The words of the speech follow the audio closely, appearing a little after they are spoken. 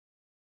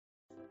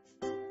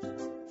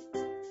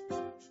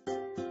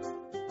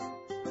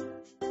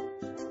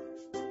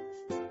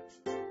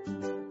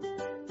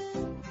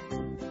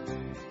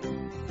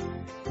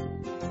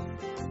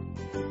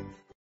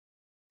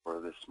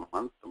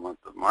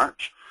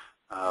March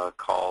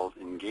called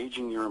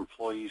Engaging Your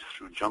Employees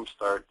Through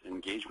Jumpstart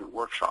Engagement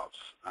Workshops.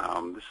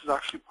 This is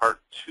actually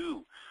part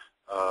 2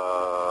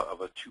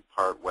 of a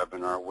 2-part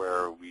webinar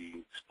where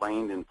we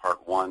explained in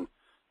part 1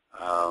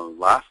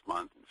 last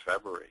month in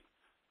February.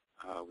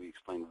 We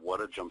explained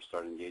what a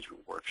Jumpstart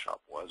Engagement Workshop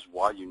was,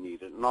 why you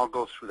need it, and I'll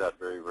go through that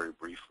very, very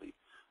briefly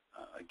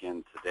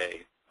again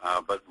today.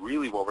 But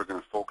really what we're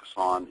going to focus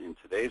on in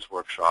today's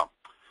workshop,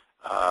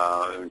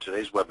 in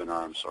today's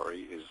webinar,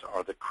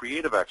 are the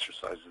creative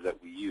exercises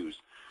that we use.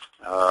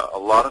 A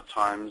lot of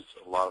times,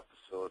 a lot of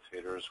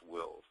facilitators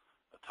will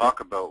talk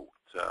about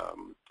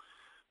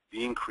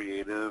being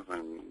creative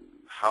and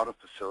how to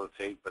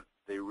facilitate, but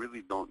they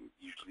really don't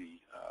usually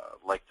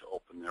like to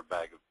open their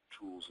bag of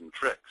tools and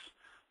tricks,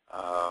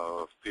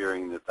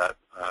 fearing that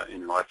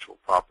intellectual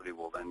property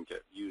will then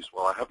get used.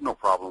 Well, I have no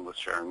problem with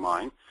sharing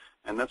mine,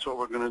 and that's what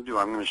we're going to do.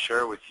 I'm going to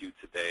share with you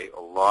today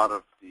a lot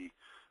of the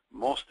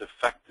most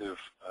effective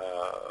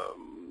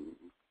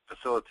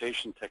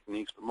facilitation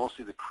techniques, but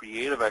mostly the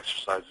creative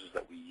exercises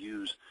that we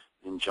use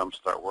in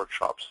Jumpstart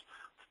workshops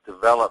to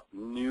develop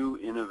new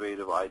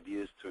innovative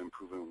ideas to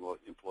improve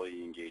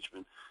employee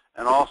engagement,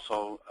 and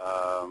also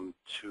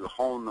to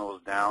hone those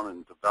down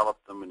and develop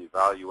them and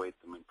evaluate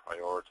them and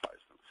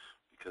prioritize them,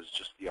 because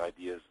just the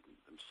ideas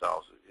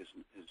themselves is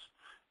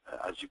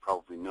as you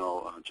probably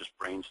know, just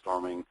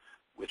brainstorming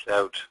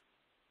without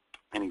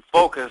any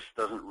focus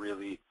doesn't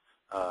really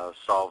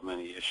solve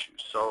many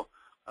issues. So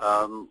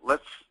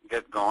let's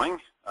get going.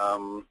 I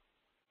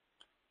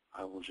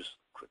will just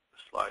click the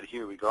slide.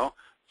 Here we go.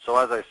 So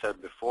as I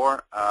said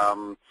before,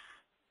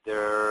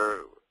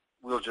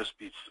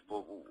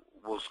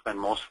 we'll spend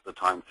most of the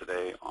time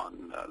today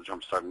on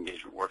Jumpstart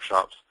Engagement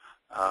Workshops.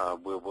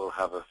 We'll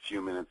have a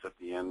few minutes at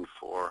the end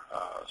for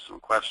some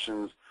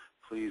questions.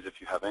 Please,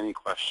 if you have any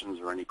questions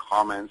or any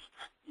comments,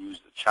 use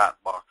the chat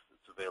box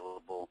that's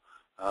available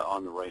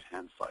on the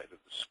right-hand side of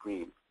the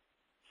screen.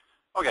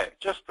 Okay,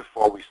 just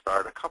before we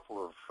start, a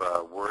couple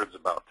of words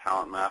about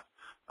TalentMap,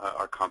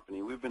 our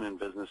company. We've been in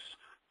business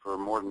for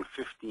more than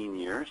 15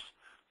 years,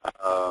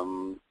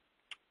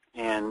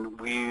 and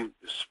we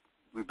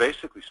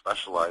basically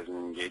specialize in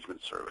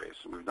engagement surveys,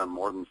 and we've done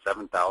more than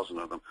 7,000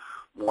 of them.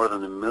 More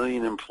than 1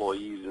 million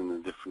employees in the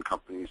different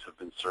companies have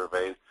been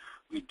surveyed.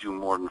 We do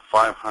more than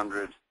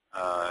 500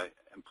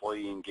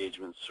 employee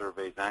engagement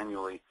surveys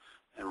annually,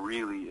 and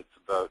really it's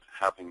about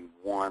having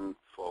one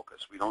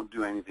focus. We don't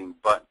do anything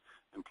but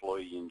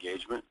employee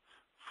engagement,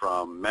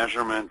 from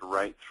measurement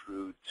right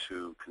through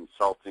to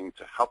consulting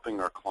to helping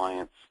our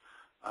clients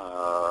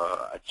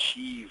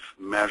achieve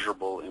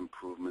measurable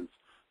improvements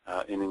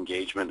in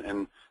engagement,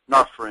 and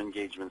not for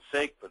engagement's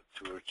sake, but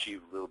to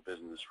achieve real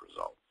business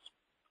results.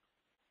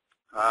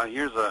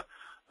 Here's a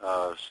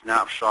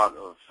snapshot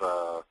of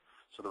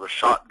sort of a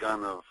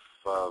shotgun of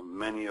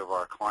many of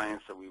our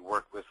clients that we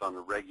work with on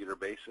a regular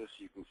basis.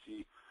 You can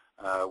see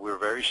we're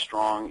very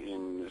strong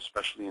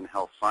especially in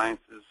health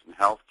sciences and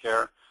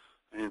healthcare,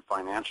 and in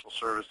financial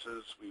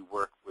services. We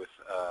work with,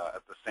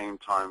 at the same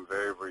time,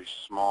 very, very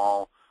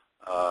small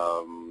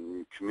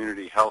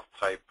community health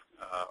type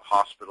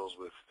hospitals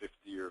with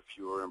 50 or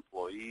fewer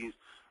employees,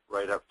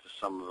 right up to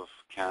some of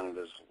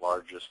Canada's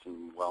largest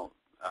and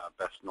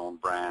best known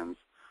brands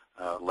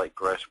like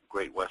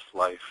Great West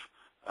Life,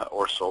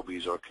 or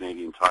Sobeys, or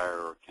Canadian Tire,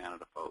 or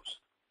Canada Post.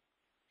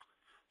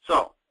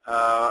 So,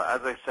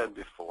 as I said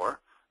before,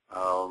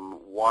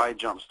 why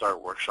Jumpstart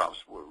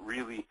workshops?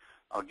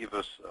 I'll give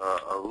us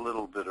a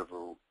little bit of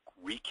a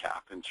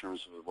recap in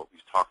terms of what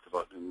we've talked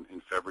about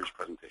in February's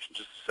presentation,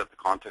 just to set the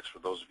context for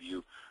those of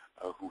you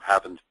who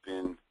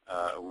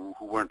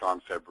weren't on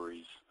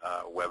February's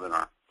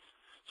webinar.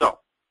 So,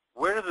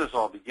 where does this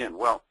all begin?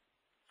 Well,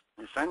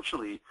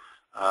 essentially,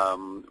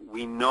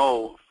 we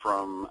know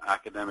from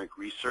academic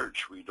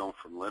research, we know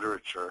from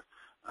literature,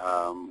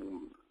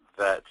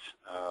 that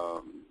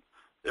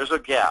there's a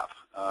gap,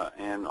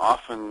 and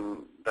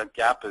often that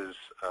gap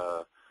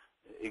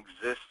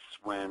exists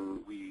when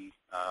we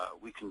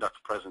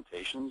conduct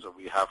presentations, or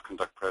we have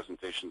conducted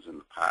presentations in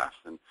the past,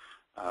 and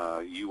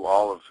you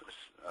all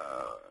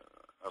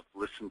have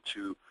listened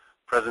to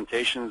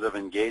presentations of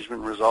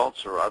engagement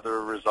results or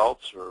other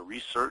results or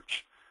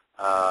research,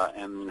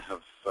 and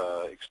have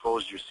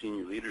exposed your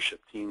senior leadership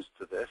teams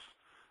to this.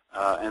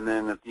 And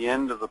then at the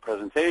end of the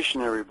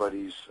presentation,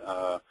 everybody's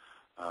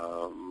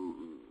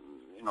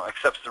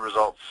accepts the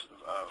results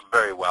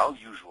very well,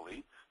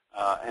 usually.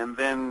 And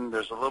then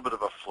there's a little bit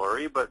of a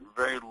flurry, but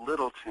very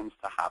little tends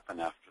to happen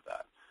after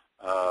that.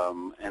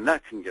 And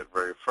that can get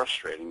very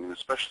frustrating, and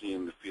especially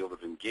in the field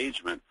of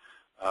engagement.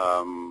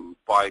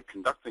 By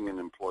conducting an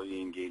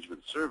employee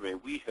engagement survey,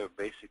 we have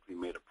basically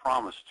made a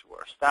promise to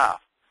our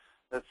staff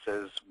that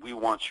says we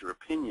want your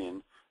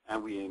opinion,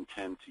 and we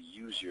intend to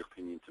use your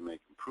opinion to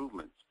make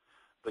improvements.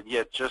 But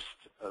yet, just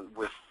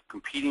with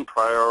competing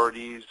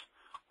priorities,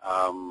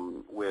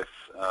 with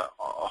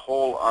a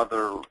whole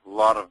other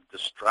lot of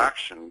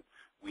distraction,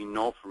 we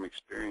know from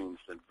experience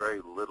that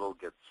very little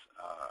gets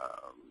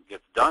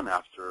done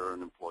after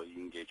an employee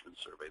engagement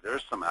survey. There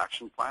is some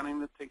action planning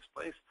that takes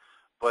place,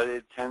 but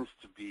it tends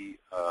to be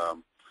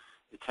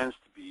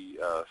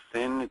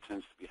thin, it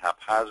tends to be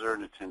haphazard,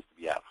 and it tends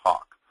to be ad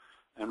hoc.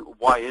 And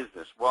why is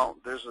this? Well,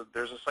 there's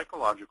a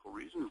psychological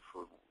reason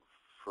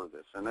for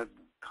this, and it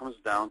comes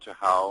down to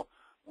how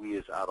we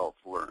as adults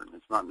learn.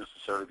 It's not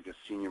necessarily because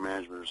senior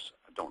managers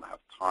don't have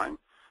time.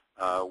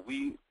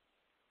 We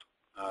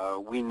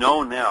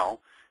know now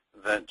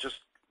that just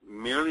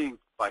merely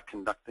by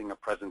conducting a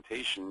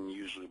presentation,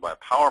 usually by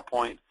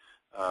PowerPoint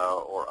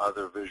or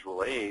other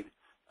visual aid,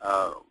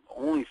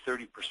 only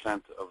 30%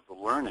 of the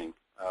learning,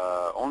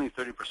 only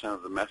 30%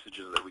 of the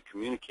messages that we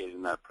communicate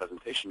in that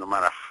presentation, no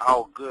matter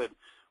how good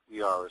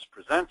we are as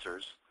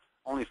presenters,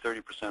 only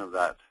 30% of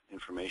that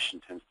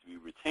information tends to be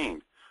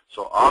retained.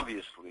 So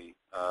obviously,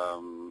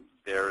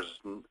 there's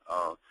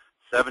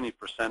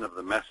 70% of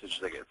the message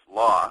that gets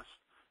lost,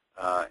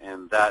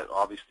 and that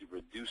obviously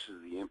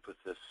reduces the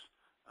impetus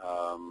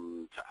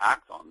to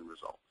act on the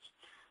results.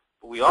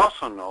 But we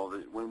also know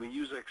that when we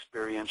use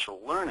experiential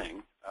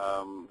learning,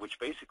 which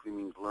basically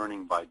means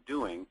learning by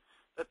doing,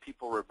 that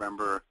people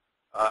remember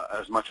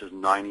as much as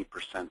 90%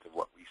 of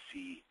what we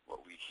see,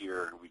 what we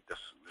hear, and we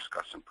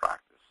discuss in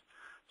practice.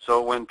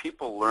 So when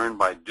people learn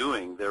by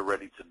doing, they're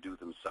ready to do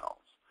themselves.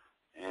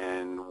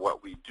 And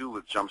what we do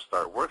with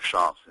Jumpstart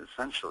workshops,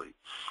 essentially,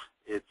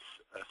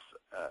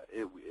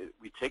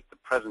 we take the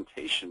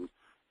presentation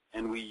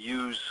and we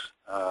use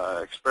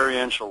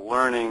experiential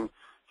learning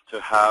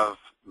to have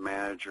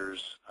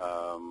managers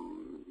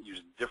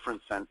use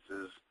different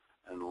senses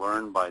and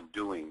learn by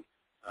doing.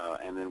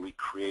 And then we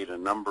create a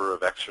number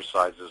of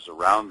exercises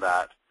around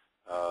that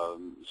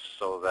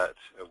so that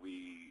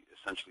we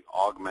essentially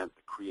augment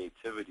the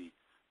creativity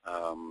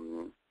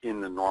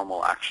in the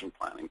normal action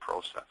planning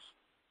process.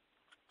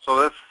 So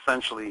that's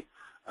essentially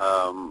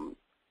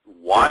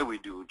why we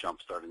do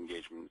Jumpstart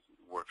engagement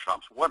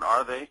workshops. What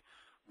are they?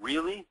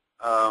 Really,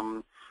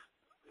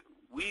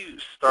 we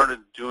started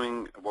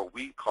doing what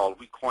we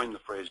coined the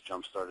phrase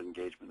Jumpstart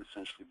engagement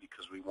essentially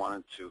because we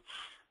wanted to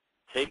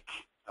take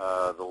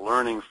the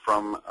learning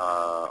from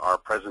our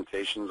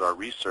presentations, our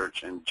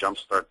research, and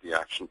jumpstart the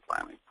action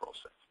planning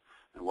process.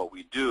 And what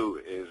we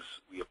do is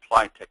we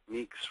apply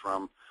techniques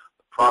from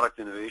the product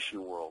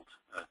innovation world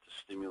to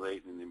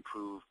stimulate and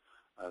improve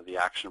the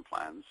action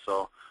plans.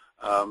 So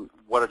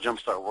what a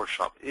Jumpstart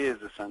workshop is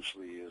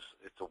essentially is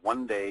it's a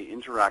one-day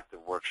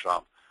interactive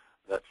workshop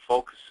that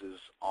focuses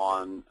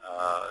on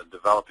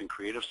developing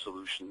creative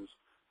solutions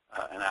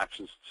and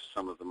actions to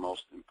some of the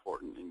most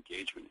important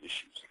engagement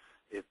issues.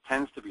 It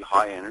tends to be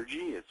high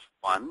energy, it's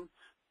fun,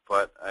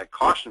 but I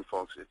caution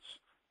folks,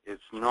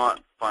 it's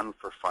not fun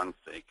for fun's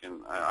sake.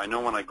 And I know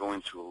when I go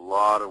into a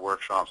lot of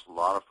workshops, a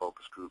lot of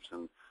focus groups,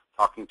 and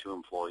talking to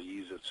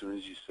employees, as soon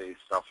as you say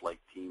stuff like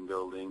team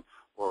building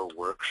or a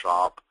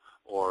workshop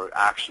or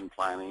action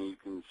planning, you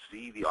can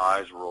see the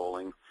eyes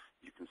rolling,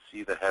 you can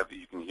see the heavy,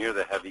 you can hear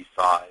the heavy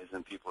sighs,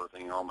 and people are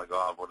thinking, oh my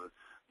God, what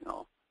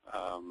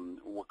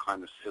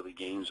kind of silly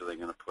games are they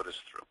going to put us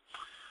through?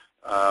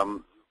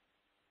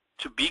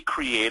 To be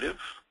creative,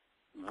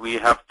 we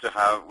have to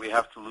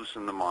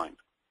loosen the mind.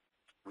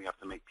 We have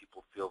to make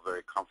people feel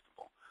very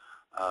comfortable.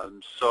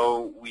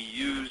 So we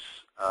use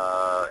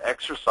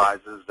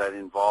exercises that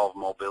involve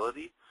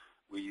mobility.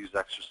 We use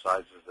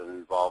exercises that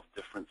involve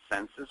different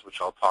senses,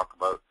 which I'll talk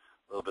about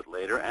a little bit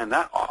later, and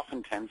that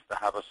often tends to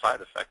have a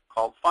side effect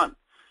called fun.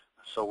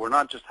 So we're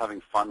not just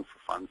having fun for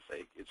fun's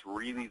sake. It's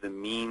really the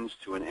means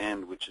to an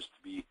end, which is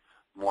to be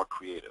more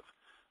creative.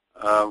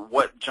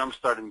 What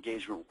Jumpstart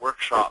engagement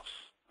workshops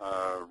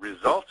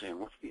result in,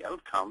 what's the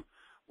outcome?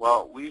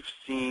 Well, we've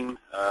seen,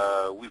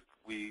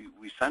 we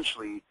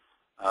essentially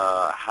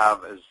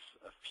have as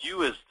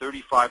few as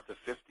 35 to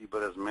 50,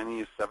 but as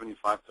many as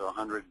 75 to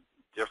 100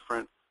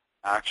 different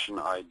action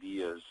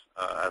ideas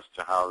as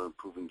to how to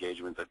improve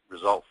engagement that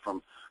result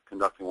from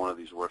conducting one of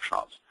these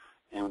workshops.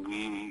 And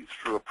we,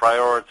 through a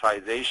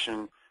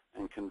prioritization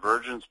and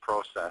convergence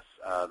process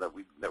that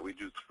we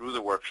do through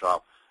the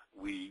workshop,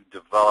 we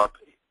develop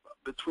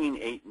between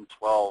 8 and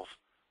 12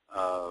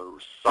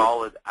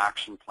 solid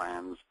action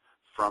plans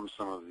from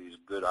some of these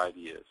good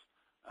ideas.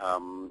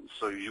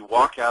 So you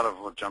walk out of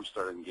a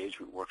Jumpstart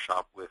engagement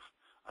workshop with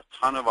a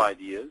ton of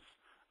ideas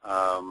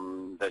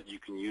that you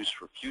can use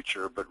for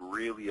future, but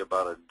really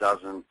about a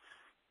dozen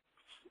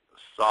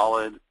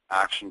solid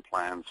action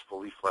plans,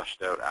 fully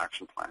fleshed out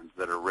action plans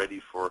that are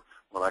ready for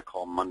what I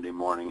call Monday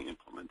morning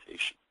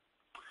implementation.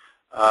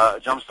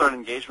 Jumpstart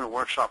engagement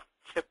workshop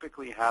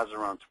typically has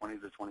around 20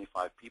 to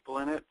 25 people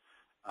in it.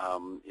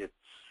 It's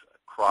a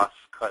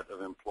cross-cut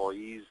of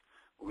employees,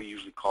 we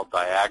usually call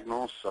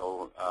diagonal.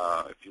 So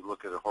if you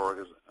look at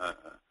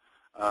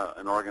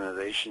an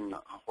organization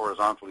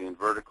horizontally and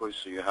vertically,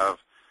 so you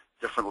have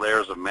different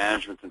layers of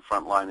management and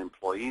frontline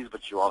employees,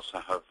 but you also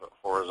have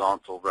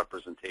horizontal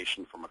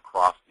representation from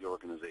across the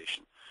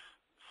organization.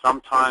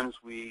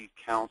 Sometimes we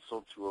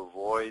counsel to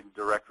avoid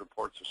direct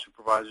reports or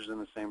supervisors in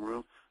the same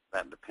room.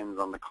 That depends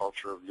on the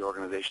culture of the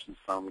organization.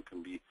 Some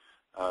can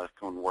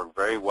can work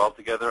very well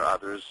together.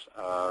 Others,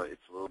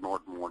 it's a little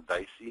more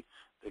dicey.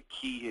 The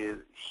key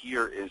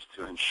here is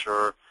to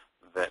ensure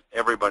that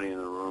everybody in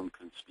the room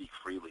can speak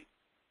freely.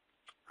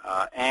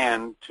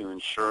 And to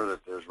ensure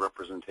that there's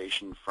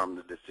representation from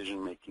the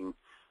decision-making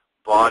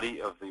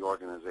body of the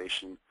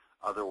organization.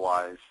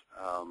 Otherwise,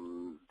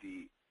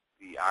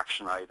 the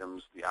action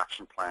items, the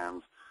action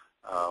plans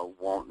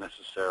won't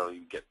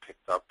necessarily get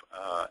picked up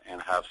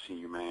and have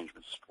senior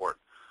management support.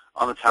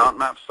 On the talent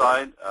map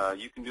side,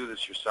 you can do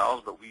this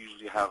yourselves, but we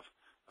usually have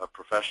a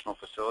professional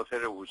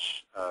facilitator,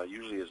 which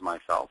usually is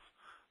myself,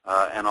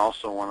 and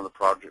also one of the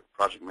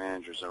project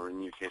managers, or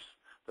in your case,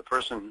 the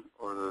person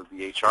or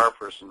the HR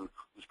person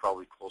who's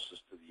probably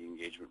closest to the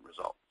engagement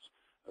results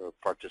or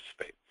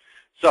participate.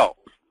 So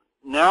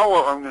now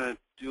what I'm going to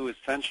do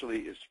essentially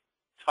is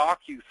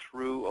talk you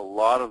through a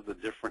lot of the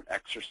different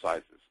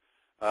exercises.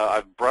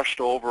 I've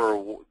brushed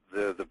over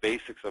the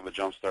basics of a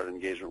Jumpstart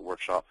engagement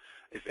workshop.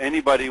 If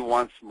anybody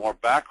wants more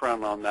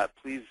background on that,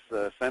 please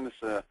send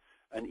us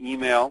an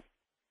email,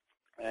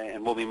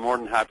 and we'll be more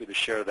than happy to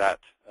share that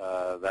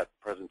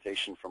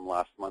presentation from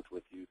last month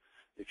with you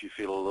if you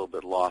feel a little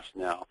bit lost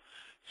now.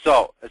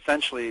 So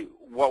essentially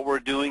what we're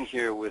doing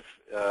here with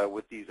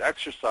these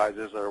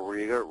exercises are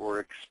we're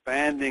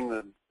expanding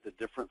the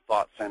different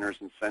thought centers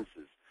and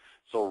senses.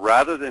 So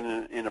rather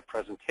than in a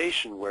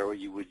presentation where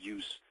you would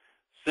use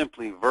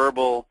simply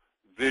verbal,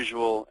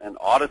 visual, and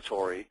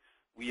auditory,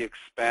 we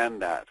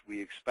expand that.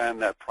 We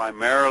expand that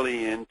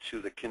primarily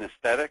into the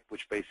kinesthetic,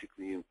 which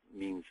basically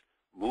means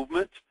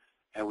movement,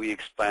 and we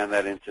expand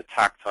that into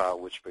tactile,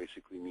 which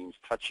basically means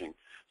touching.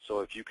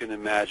 So if you can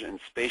imagine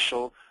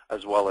spatial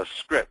as well as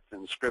script,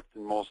 and script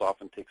most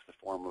often takes the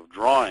form of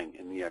drawing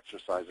in the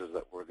exercises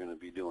that we're going to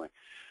be doing.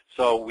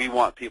 So we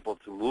want people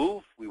to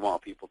move, we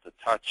want people to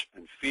touch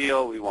and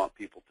feel, we want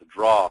people to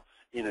draw,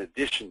 in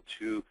addition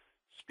to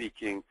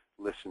speaking,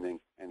 listening,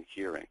 and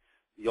hearing.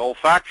 The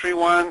olfactory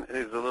one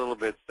is a little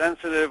bit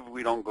sensitive.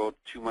 We don't go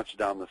too much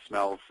down the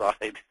smell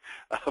side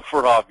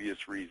for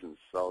obvious reasons,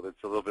 so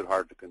it's a little bit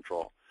hard to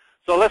control.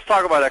 So let's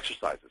talk about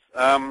exercises.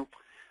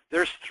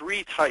 There's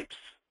three types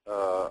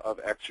of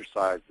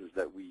exercises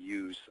that we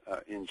use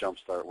in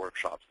Jumpstart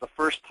workshops. The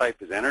first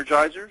type is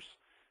energizers.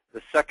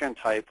 The second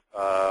type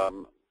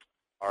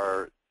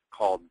are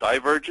called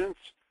divergence,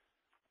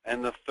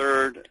 and the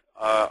third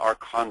are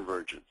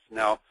convergence.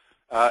 Now,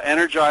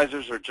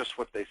 energizers are just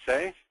what they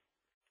say.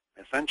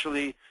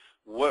 Essentially,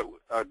 what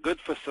a good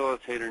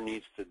facilitator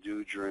needs to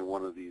do during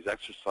one of these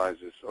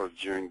exercises or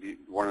during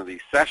one of these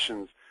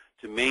sessions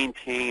to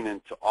maintain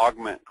and to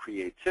augment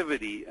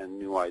creativity and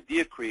new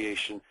idea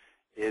creation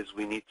is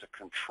we need to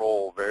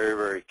control very,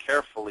 very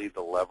carefully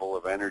the level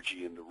of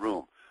energy in the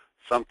room.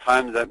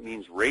 Sometimes that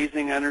means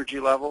raising energy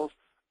levels.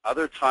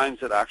 Other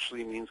times it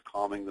actually means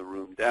calming the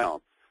room down.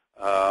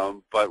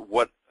 But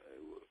what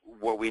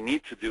we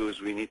need to do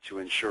is we need to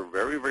ensure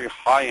very, very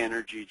high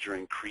energy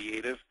during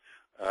creative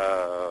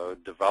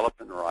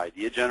development or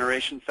idea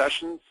generation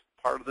sessions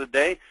part of the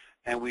day,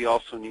 and we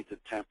also need to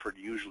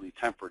usually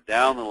temper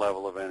down the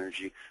level of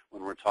energy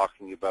when we're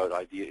talking about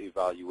idea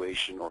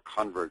evaluation or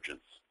convergence.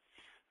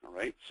 All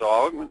right,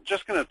 so I'm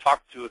just going to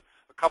talk to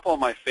a couple of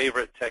my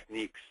favorite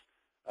techniques.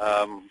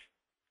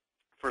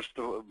 First,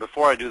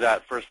 before I do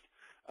that, first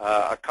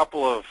a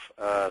couple of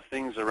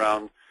things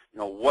around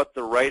what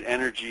the right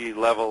energy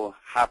level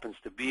happens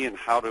to be and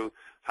how do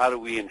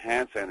we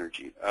enhance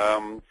energy.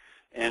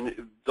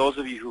 And those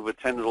of you who've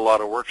attended a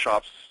lot of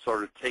workshops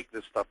sort of take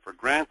this stuff for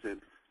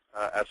granted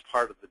as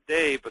part of the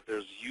day, but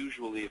there's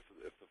usually, if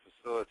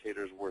the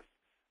facilitator is worth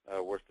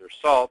their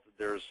salt,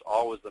 there's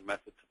always the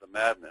method to the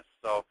madness.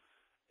 So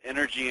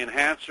energy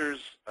enhancers,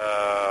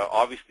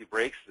 obviously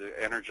breaks, the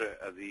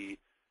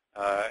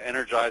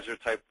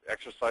energizer type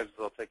exercises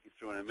I'll take you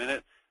through in a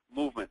minute.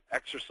 Movement,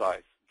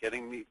 exercise,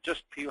 having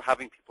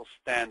people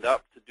stand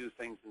up to do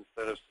things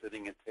instead of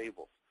sitting at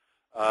tables.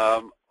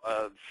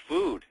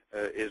 Food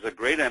is a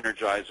great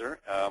energizer,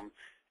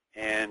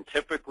 and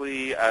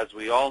typically, as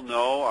we all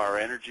know, our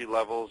energy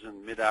levels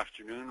in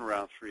mid-afternoon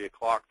around 3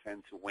 o'clock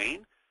tend to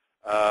wane.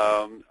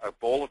 A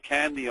bowl of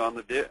candy on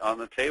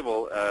the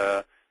table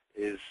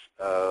is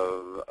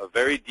a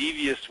very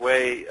devious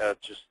way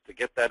just to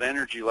get that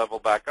energy level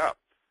back up.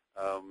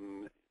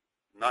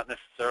 Not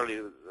necessarily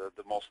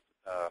the most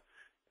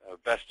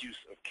best use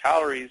of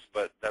calories,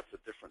 but that's a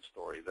different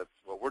story. That's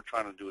what we're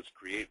trying to do, is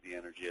create the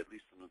energy, at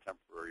least on a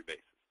temporary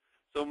basis.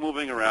 So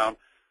moving around,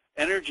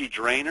 energy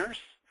drainers,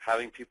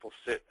 having people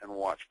sit and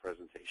watch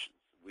presentations.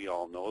 We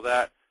all know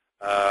that.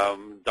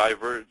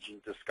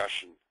 Divergent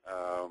discussion,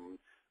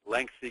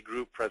 lengthy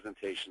group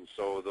presentations.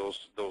 So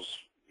those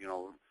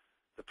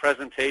the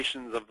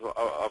presentations of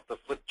the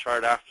flip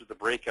chart after the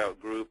breakout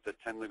group that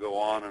tend to go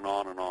on and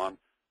on and on,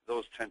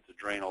 those tend to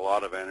drain a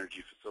lot of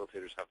energy.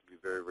 Facilitators have to be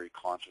very, very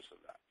conscious of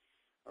that.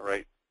 All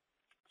right.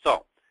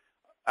 So,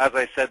 as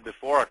I said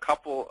before, a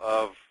couple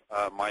of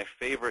my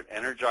favorite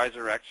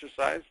energizer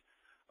exercise.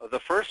 The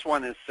first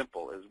one is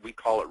simple. We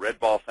call it red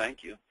ball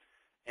thank you.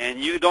 And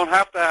you don't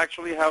have to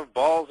actually have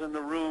balls in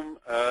the room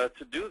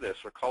to do this,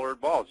 or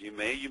colored balls. You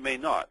may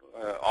not.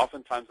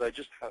 Oftentimes I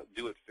just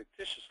do it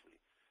fictitiously.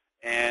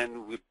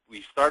 And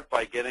we start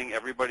by getting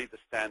everybody to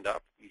stand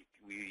up. We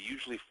we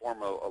usually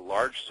form a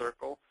large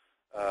circle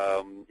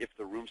if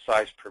the room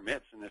size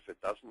permits, and if it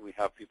doesn't, we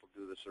have people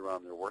do this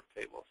around their work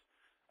tables.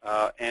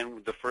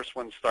 And the first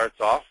one starts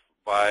off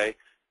by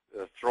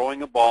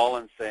throwing a ball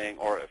and saying,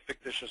 or a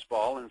fictitious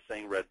ball and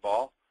saying red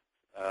ball,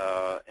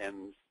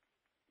 and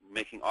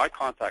making eye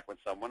contact with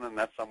someone, and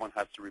that someone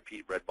has to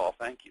repeat red ball,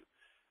 thank you.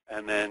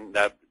 And then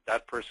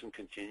that person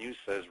continues,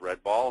 says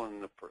red ball,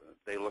 and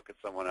they look at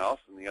someone else,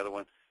 and the other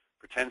one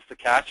pretends to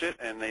catch it,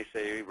 and they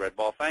say red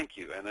ball, thank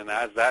you. And then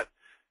as that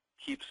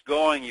keeps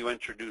going, you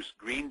introduce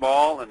green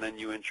ball, and then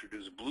you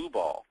introduce blue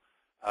ball.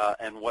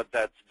 And what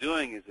that's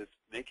doing is it's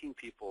making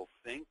people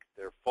think,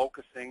 they're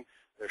focusing,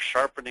 they're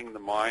sharpening the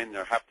mind,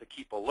 they have to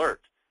keep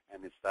alert.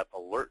 And it's that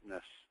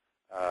alertness,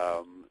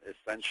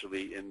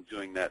 essentially, in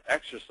doing that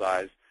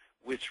exercise,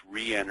 which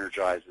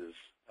re-energizes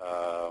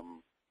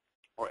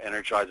or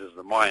energizes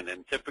the mind.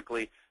 And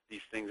typically,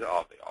 these things,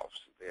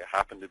 they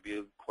happen to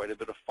be quite a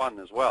bit of fun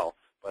as well.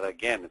 But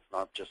again, it's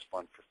not just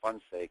fun for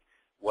fun's sake.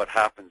 What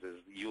happens is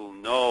you'll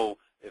know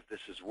if this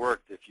has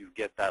worked if you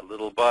get that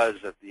little buzz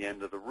at the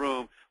end of the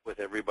room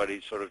with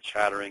everybody sort of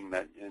chattering,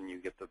 that, and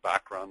you get the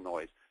background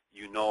noise.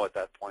 You know at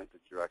that point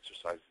that your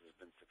exercise has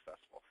been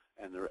successful.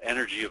 And the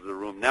energy of the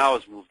room now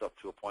has moved up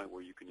to a point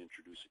where you can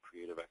introduce a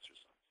creative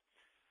exercise.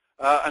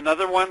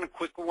 Another one, a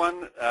quick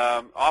one,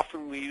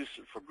 often we use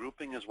it for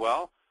grouping as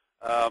well.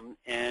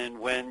 And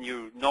when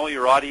you know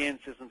your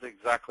audience isn't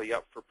exactly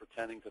up for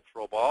pretending to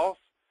throw balls,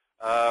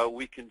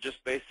 we can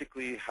just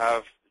basically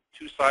have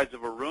two sides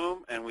of a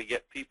room, and we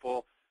get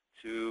people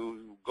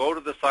to go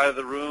to the side of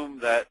the room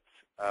that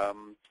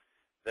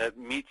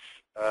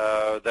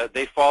that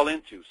they fall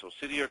into. So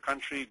city or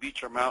country,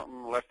 beach or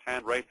mountain, left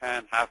hand, right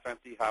hand, half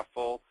empty, half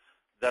full,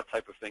 that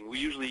type of thing. We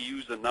usually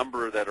use a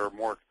number that are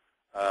more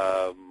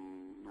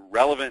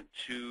relevant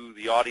to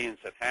the audience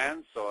at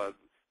hand. So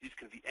these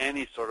can be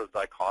any sort of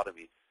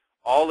dichotomy.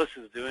 All this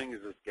is doing is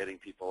it's getting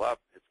people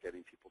up, it's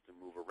getting people to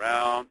move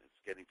around,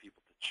 it's getting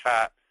people to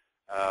chat,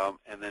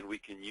 and then we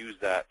can use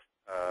that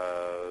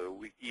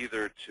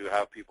either to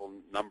have people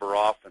number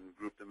off and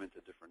group them into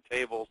different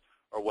tables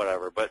or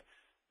whatever. But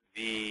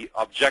the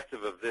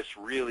objective of this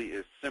really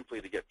is simply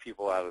to get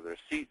people out of their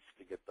seats,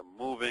 to get them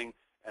moving,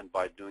 and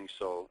by doing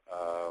so,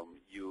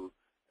 you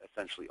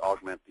essentially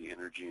augment the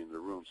energy in the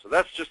room. So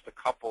that's just a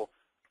couple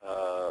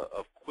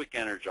of quick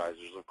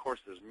energizers. Of course,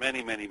 there's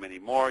many, many, many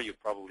more.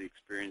 You've probably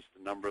experienced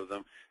a number of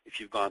them if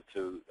you've gone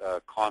to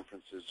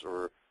conferences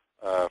or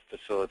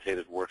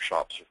facilitated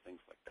workshops or things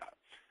like that.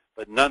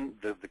 But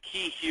the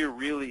key here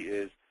really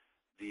is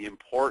the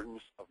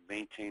importance of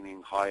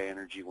maintaining high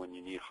energy when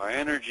you need high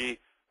energy,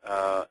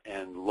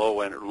 and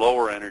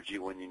lower energy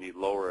when you need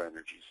lower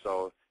energy.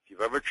 So if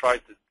you've ever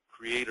tried to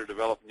create or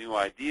develop new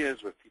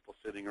ideas with people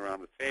sitting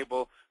around a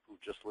table who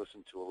just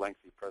listened to a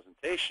lengthy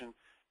presentation,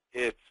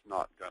 it's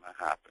not going to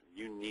happen.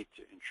 You need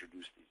to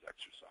introduce these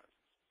exercises.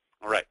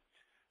 All right.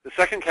 The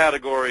second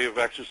category of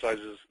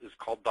exercises is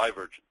called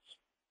divergence.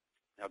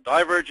 Now,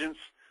 divergence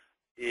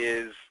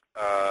is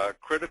a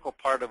critical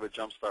part of a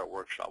Jumpstart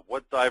workshop.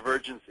 What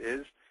divergence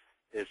is,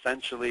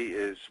 essentially,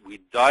 is we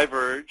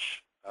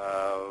diverge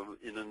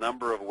in a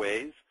number of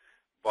ways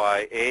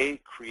by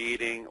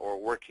creating or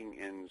working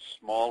in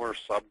smaller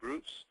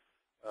subgroups.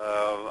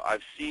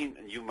 I've seen,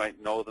 and you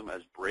might know them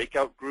as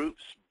breakout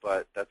groups,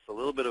 but that's a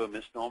little bit of a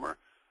misnomer.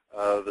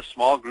 The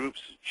small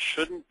groups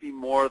shouldn't be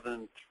more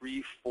than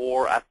 3,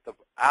 4, at the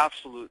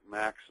absolute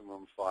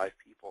maximum 5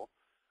 people.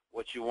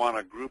 What you want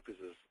a group is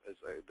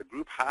the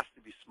group has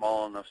to be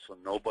small enough so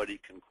nobody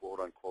can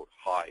quote-unquote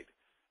hide.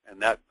 And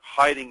that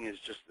hiding is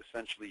just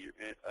essentially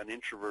an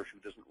introvert who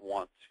doesn't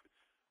want to,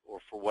 or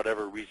for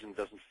whatever reason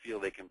doesn't feel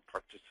they can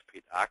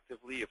participate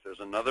actively. If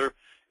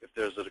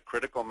there's a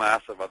critical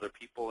mass of other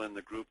people in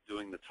the group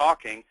doing the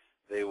talking,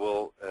 they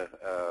will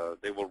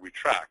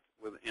retract.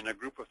 In a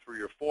group of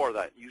 3 or 4,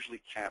 that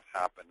usually can't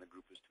happen. The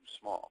group is too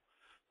small.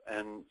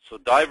 And so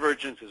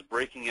divergence is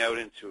breaking out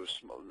into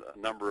a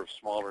number of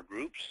smaller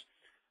groups.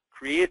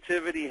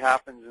 Creativity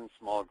happens in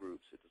small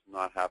groups. It does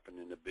not happen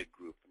in a big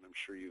group, and I'm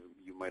sure you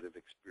might have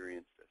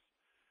experienced this.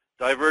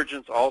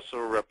 Divergence also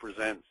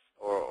represents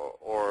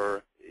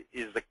or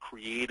is the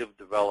creative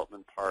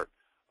development part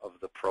of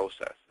the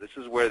process. This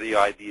is where the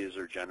ideas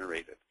are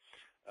generated.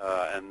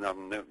 And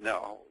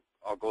now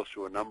I'll go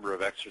through a number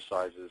of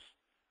exercises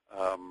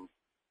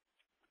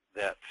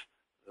that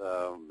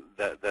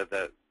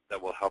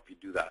will help you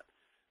do that.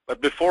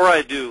 But before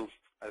I do,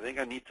 I think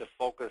I need to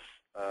focus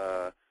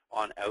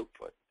on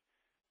output.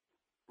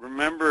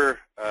 Remember,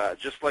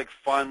 just like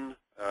fun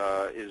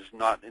is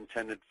not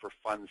intended for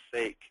fun's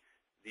sake,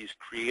 these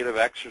creative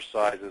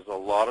exercises a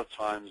lot of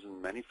times,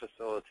 and many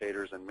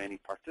facilitators and many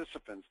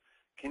participants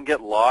can get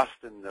lost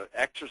in the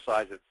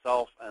exercise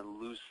itself and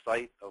lose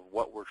sight of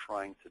what we're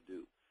trying to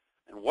do.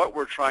 And what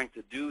we're trying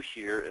to do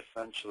here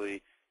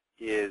essentially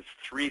is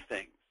 3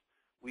 things.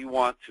 We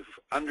want to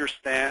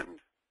understand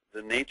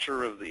the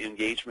nature of the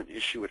engagement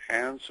issue at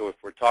hand. So if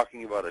we're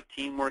talking about a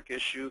teamwork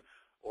issue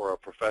or a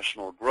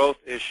professional growth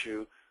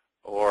issue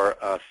or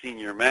a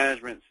senior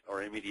management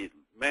or immediate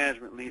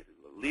management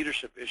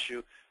leadership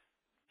issue,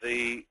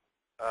 the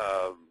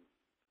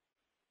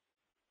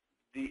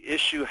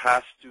issue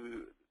has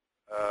to,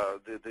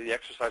 the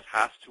exercise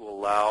has to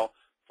allow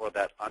for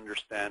that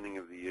understanding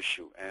of the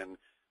issue, and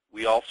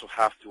we also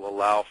have to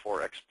allow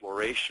for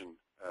exploration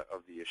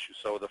of the issue.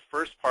 So the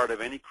first part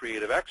of any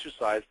creative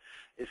exercise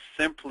is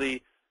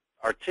simply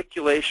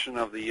articulation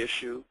of the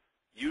issue,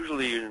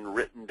 usually in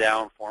written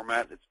down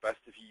format. It's best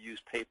if you use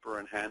paper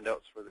and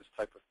handouts for this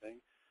type of thing.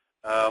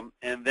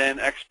 And then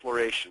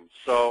exploration.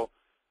 So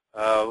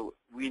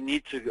we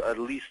need to at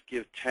least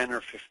give 10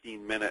 or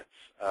 15 minutes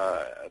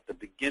at the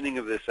beginning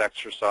of this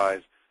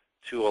exercise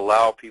to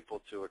allow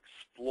people to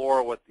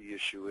explore what the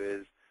issue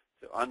is,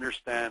 to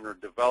understand or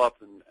develop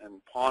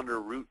and ponder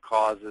root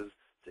causes,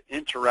 to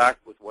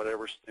interact with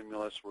whatever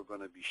stimulus we're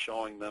going to be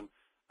showing them,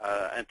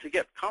 and to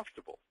get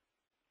comfortable.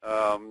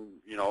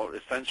 You know,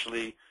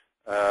 essentially,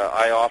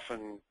 I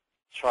often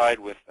tried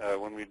with,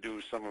 when we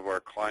do some of our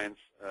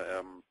clients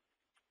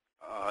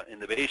in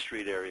the Bay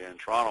Street area in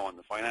Toronto in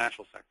the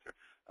financial sector,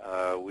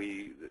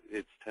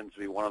 it tends to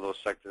be one of those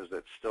sectors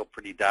that's still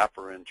pretty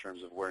dapper in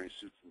terms of wearing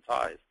suits and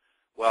ties.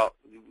 Well,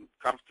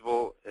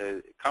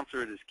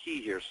 comfort is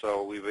key here,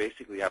 so we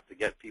basically have to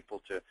get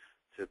people to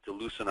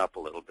loosen up a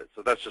little bit.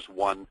 So that's just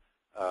one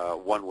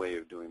way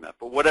of doing that.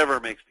 But whatever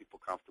makes people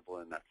comfortable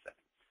in that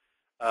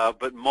setting.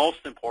 But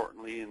most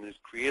importantly, in these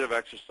creative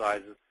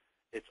exercises,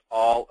 it's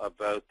all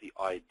about the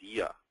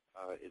idea.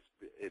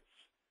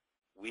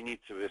 We need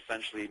to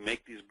essentially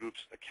make these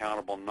groups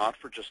accountable, not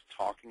for just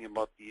talking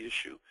about the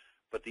issue,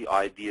 but the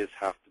ideas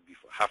have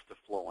to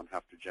flow and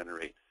have to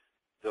generate.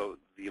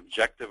 The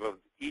objective of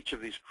each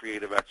of these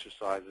creative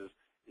exercises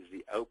is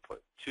the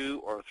output,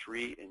 2 or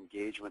 3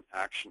 engagement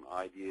action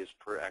ideas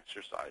per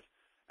exercise.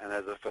 And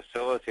as a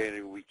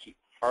facilitator, we keep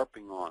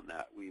harping on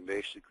that. We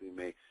basically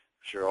make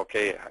sure,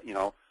 okay, you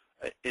know,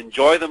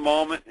 enjoy the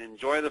moment,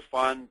 enjoy the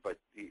fun, but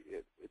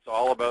it's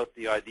all about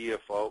the idea,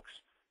 folks.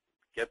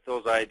 Get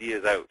those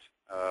ideas out.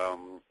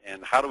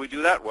 And how do we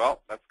do that?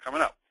 Well, that's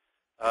coming up.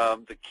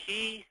 The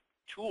key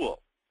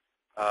tool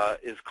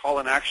is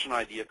called an action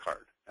idea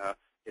card.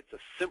 It's a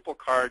simple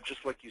card,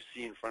 just like you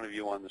see in front of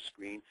you on the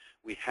screen.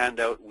 We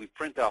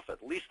print off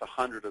at least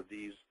 100 of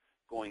these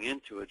going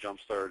into a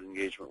Jumpstart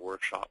engagement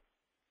workshop.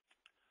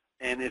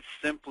 And it's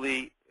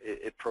simply,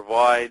 it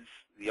provides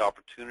the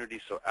opportunity,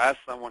 so as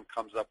someone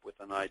comes up with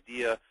an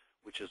idea,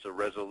 which is a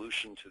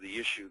resolution to the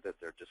issue that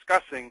they're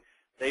discussing,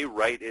 they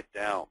write it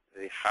down.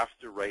 They have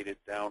to write it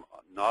down,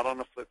 not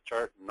on a flip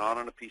chart, not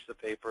on a piece of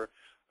paper,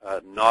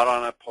 not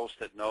on a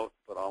Post-it note,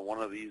 but on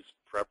one of these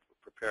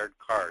prepared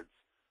cards.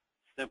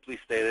 Simply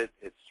stated,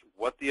 it's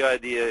what the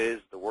idea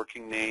is, the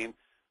working name,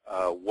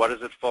 what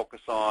does it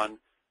focus on,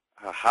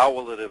 how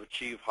will it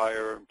achieve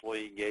higher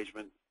employee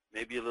engagement,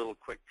 maybe a little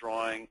quick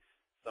drawing,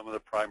 some of the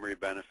primary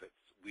benefits.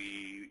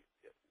 We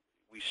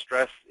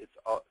stress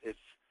it's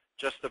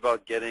just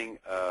about getting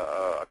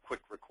a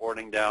quick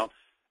recording down,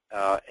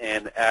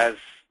 and as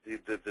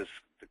the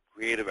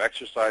creative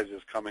exercise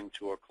is coming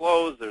to a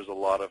close, there's a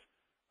lot of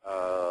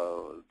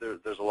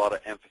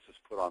emphasis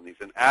put on these.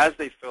 And as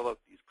they fill out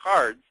these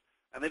cards,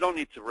 and they don't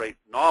need to write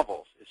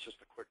novels, it's just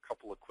a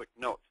couple of quick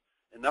notes,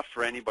 enough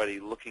for anybody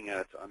looking at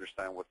it to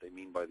understand what they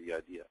mean by the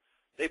idea.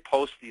 They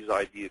post these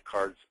idea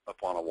cards up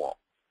on a wall.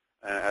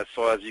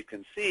 So as you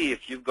can see,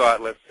 if you've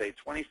got, let's say,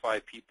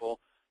 25 people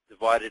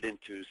divided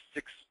into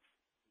 6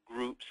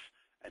 groups,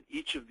 and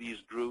each of these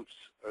groups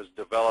is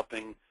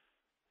developing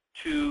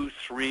 2,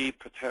 3,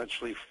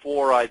 potentially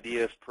 4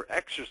 ideas per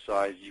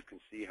exercise, you can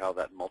see how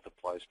that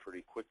multiplies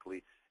pretty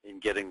quickly in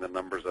getting the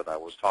numbers that I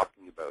was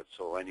talking about.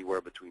 So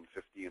anywhere between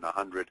 50 and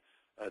 100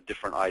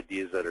 different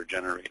ideas that are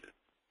generated.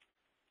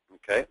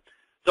 Okay,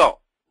 so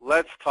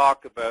let's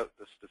talk about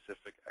the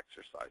specific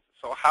exercises.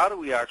 So how do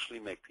we actually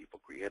make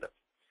people creative?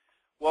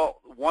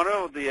 Well, one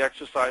of the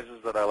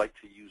exercises that I like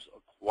to use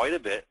quite a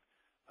bit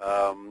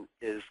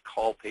is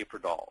called paper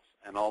dolls.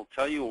 And I'll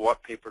tell you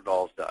what paper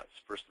dolls does,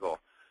 first of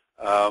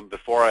all,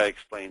 before I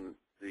explain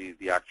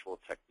the actual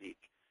technique.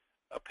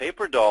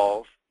 Paper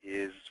dolls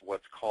is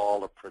what's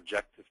called a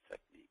projective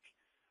technique.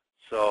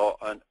 So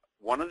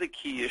one of the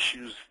key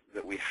issues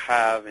that we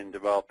have in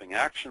developing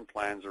action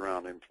plans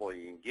around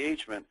employee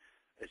engagement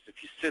is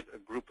if you sit a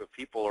group of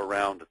people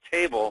around a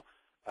table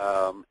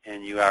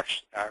and you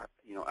ask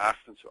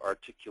them to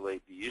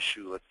articulate the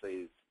issue, let's say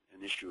it's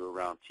an issue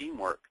around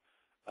teamwork,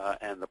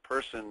 and the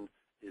person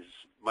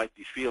might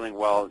be feeling,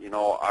 well, you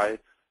know,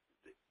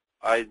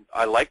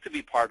 I like to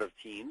be part of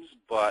teams,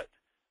 but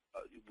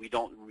we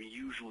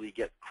usually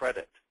get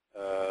credit.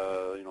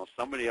 You know,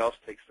 somebody else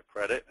takes the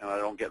credit, and I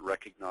don't get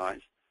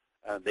recognized.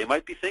 They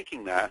might be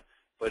thinking that,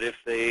 but if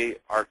they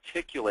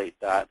articulate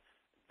that,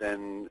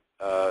 then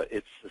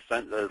it's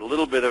a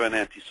little bit of an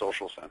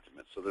antisocial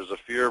sentiment. So there's a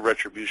fear of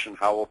retribution.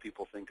 How will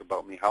people think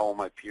about me? How will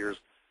my peers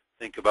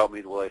think about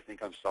me? Will they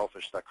think I'm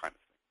selfish? That kind of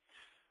thing.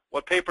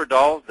 What Paper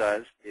Dolls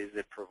does is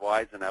it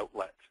provides an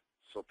outlet.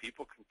 So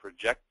people can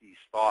project these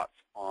thoughts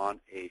on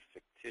a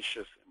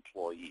fictitious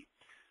employee.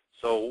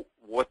 So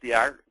what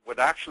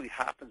actually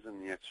happens in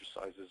the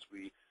exercise is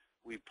we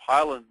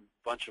pile a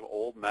bunch of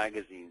old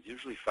magazines,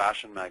 usually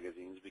fashion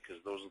magazines,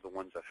 those are the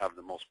ones that have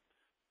the most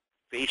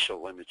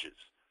facial images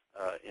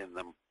in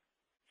them,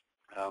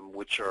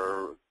 which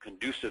are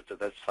conducive to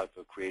this type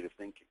of creative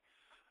thinking.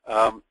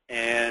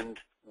 And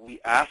we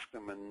ask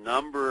them a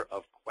number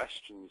of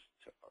questions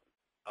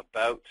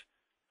about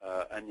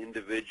an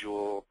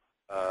individual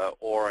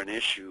or an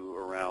issue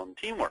around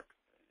teamwork,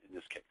 in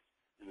this case,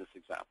 in this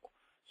example.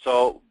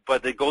 So,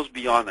 but it goes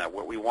beyond that.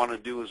 What we want to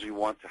do is we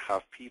want to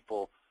have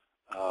people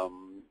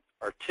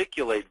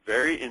articulate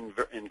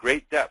in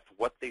great depth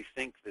what they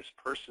think this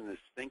person is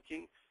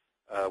thinking,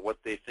 what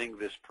they think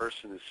this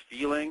person is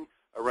feeling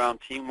around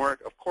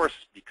teamwork. Of course,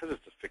 because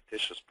it's a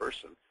fictitious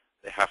person,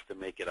 they have to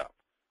make it up.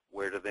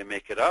 Where do they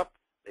make it up?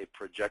 They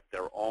project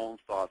their own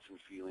thoughts and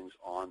feelings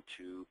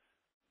onto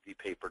the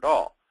paper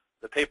doll.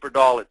 The paper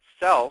doll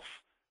itself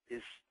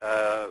is,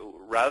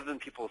 rather than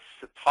people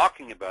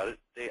talking about it,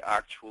 they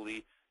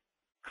actually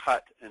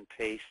cut and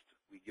paste.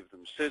 We give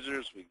them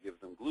scissors, we give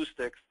them glue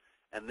sticks,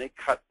 and they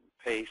cut and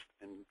paste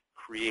and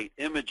create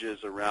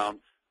images around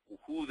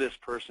who this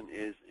person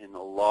is in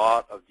a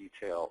lot of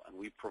detail. And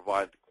we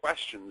provide the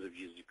questions, as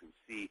you can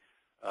see,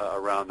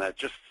 around that.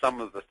 Just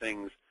some of the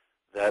things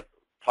that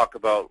talk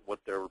about what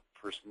their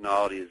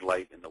personality is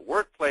like in the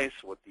workplace,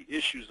 what the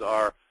issues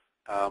are,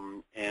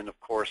 and of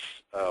course,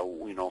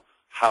 you know,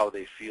 how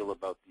they feel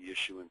about the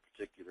issue, in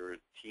particular,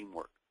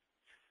 teamwork.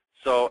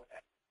 So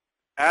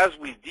as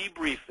we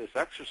debrief this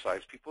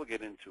exercise, people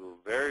get into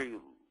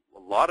a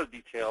lot of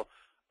detail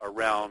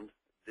around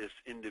this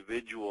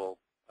individual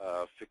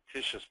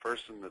fictitious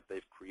person that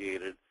they've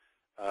created,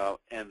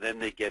 and then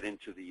they get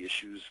into the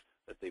issues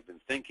that they've been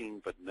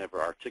thinking but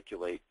never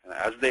articulate. And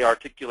as they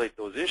articulate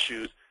those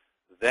issues,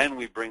 then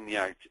we bring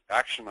the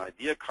action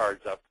idea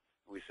cards up,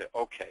 and we say,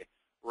 okay,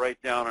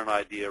 write down an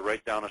idea,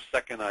 write down a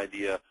second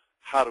idea.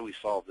 How do we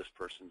solve this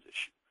person's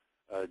issue?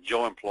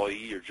 Joe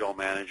employee or Joe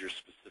manager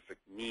specific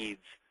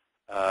needs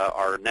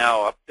are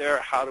now up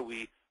there.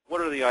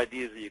 What are the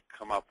ideas that you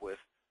come up with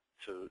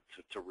to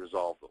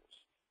resolve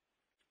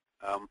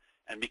those?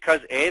 And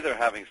because A, they're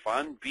having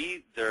fun,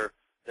 B, they're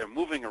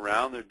moving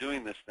around, they're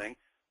doing this thing,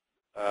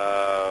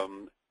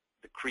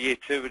 the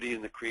creativity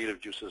and the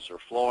creative juices are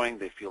flowing,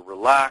 they feel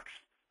relaxed,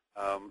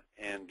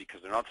 and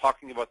because they're not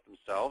talking about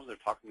themselves, they're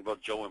talking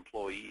about Joe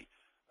employee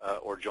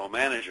or Joe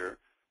manager,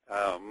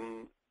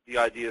 the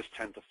ideas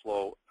tend to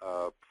flow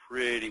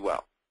pretty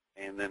well,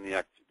 and then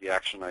the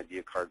action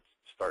idea cards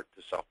start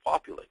to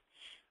self-populate.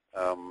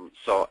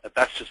 So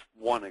that's just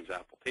one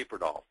example, paper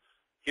dolls.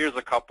 Here's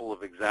a couple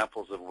of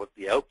examples of what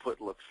the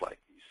output looks like,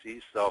 you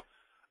see. So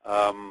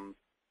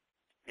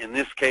in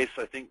this case,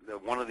 I think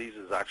that one of these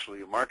is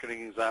actually a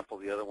marketing example.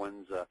 The other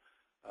one's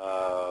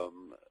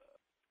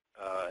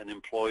an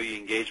employee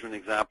engagement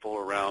example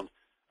around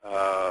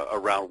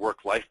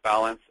work-life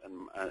balance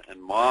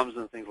and moms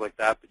and things like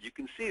that. But you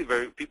can see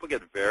people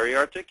get very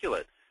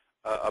articulate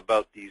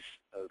about these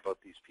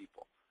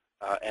people,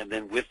 and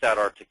then with that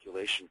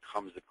articulation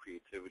comes the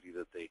creativity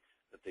that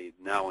they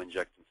now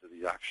inject into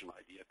these action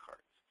idea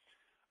cards.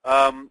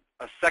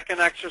 A second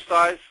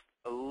exercise,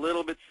 a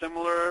little bit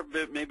similar,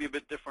 maybe a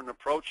bit different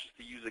approach, is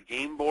to use a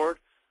game board.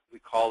 We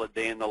call it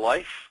Day in the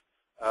Life,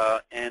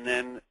 and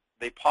then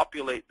they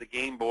populate the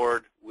game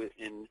board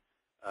in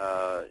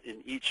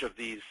each of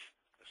these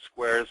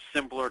squares,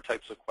 simpler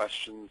types of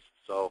questions.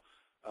 So,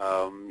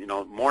 you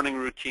know, morning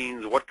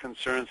routines, what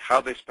concerns, how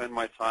they spend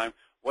my time,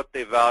 what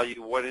they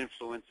value, what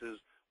influences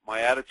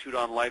my attitude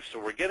on life. So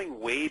we're getting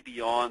way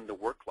beyond the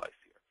work life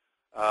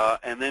here.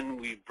 And then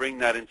we bring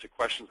that into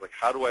questions like,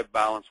 how do I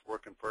balance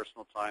work and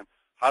personal time?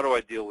 How do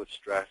I deal with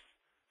stress?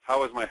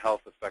 How is my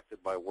health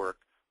affected by work?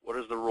 What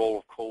is the role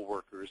of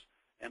coworkers?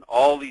 And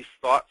all these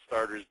thought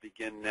starters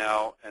begin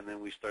now, and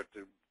then we start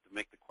to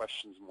make the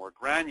questions more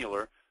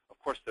granular. Of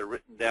course, they're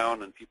written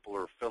down, and people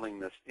are filling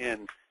this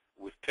in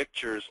with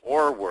pictures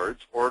or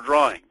words or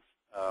drawings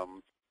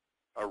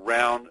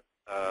around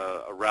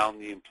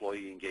the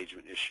employee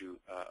engagement issue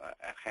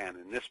at hand.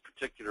 In this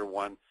particular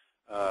one,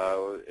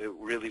 it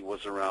really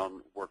was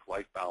around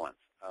work-life balance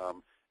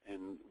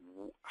and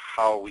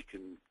how we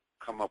can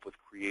come up with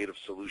creative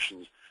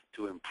solutions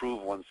to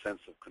improve one's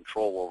sense of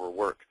control over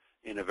work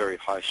in a very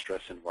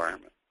high-stress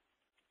environment.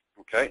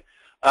 Okay.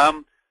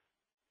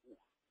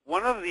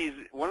 One of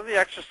the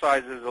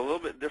exercises is a little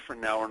bit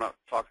different now. We're not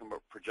talking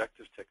about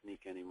projective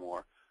technique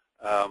anymore.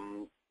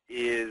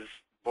 Is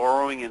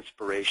borrowing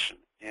inspiration,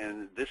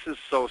 and this is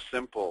so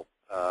simple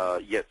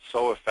yet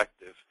so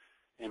effective.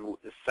 And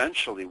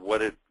essentially,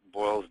 what it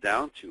boils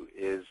down to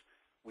is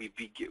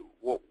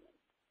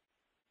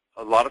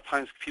a lot of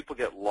times people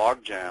get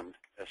log jammed,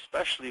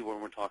 especially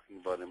when we're talking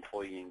about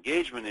employee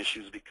engagement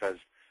issues, because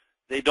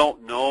they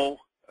don't know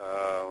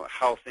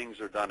how things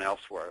are done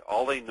elsewhere.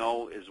 All they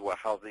know is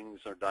how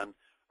things are done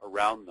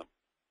around them.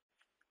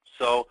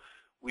 So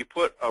we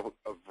put a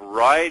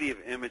variety of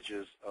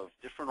images of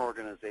different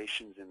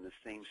organizations in the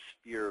same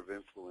sphere of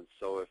influence.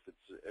 So if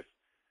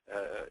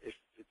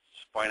it's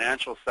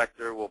financial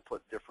sector, we'll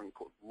put different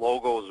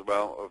logos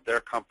of their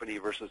company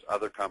versus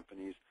other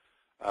companies.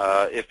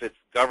 If it's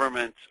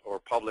government or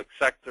public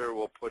sector,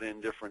 we'll put in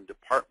different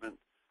department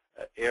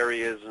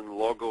areas and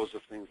logos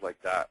of things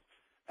like that.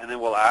 And then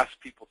we'll ask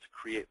people to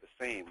create the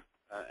same.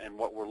 And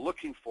what we're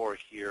looking for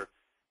here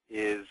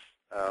is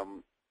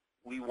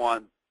we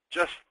want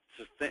just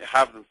to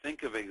have them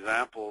think of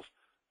examples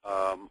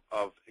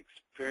of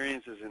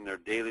experiences in their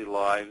daily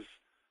lives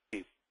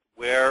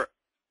where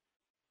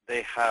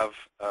they have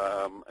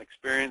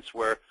experience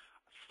where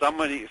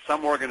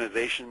some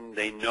organization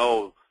they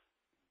know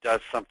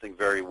does something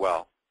very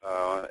well.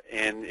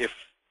 And if,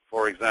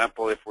 for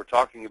example, if we're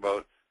talking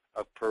about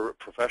a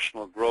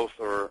professional growth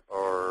or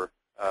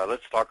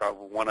let's talk about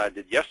one I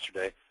did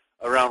yesterday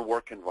around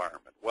work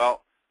environment.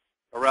 Well,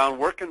 around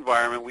work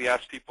environment, we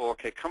asked people,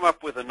 okay, come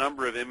up with a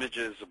number of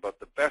images about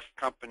the best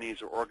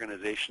companies or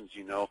organizations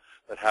you know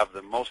that have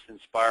the most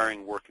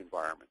inspiring work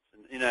environments.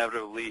 And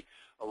inevitably,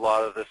 a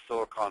lot of the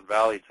Silicon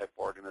Valley type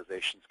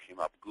organizations came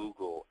up: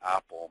 Google,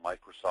 Apple,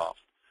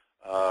 Microsoft,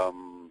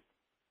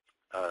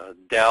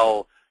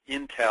 Dell,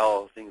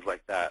 Intel, things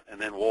like that.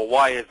 And then, well,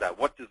 why is that?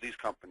 What do these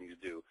companies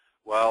do?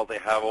 Well, they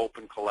have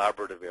open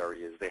collaborative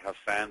areas. They have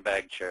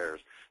sandbag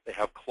chairs. They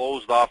have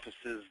closed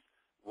offices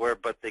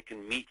but they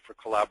can meet for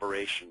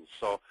collaboration.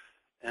 So,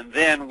 and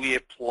then we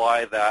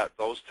apply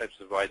those types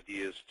of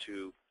ideas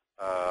to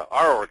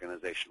our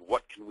organization.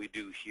 What can we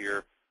do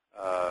here?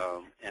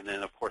 And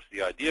then, of course,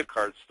 the idea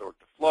cards start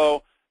to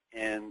flow,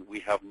 and we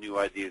have new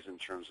ideas in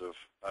terms of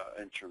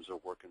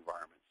work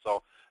environment.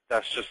 So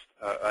that's just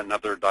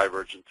another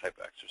divergent type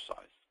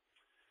exercise.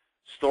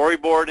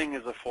 Storyboarding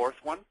is a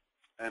fourth one,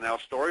 and now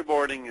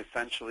storyboarding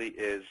essentially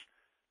is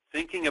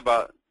thinking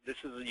about.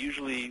 This is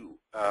usually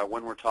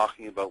when we're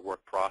talking about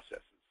work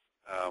processes.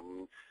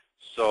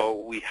 So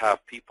we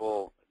have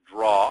people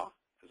draw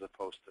as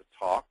opposed to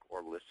talk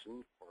or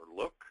listen or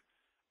look.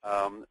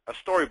 A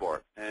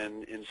storyboard,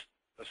 and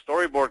a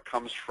storyboard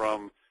comes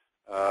from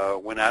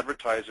when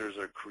advertisers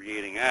are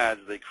creating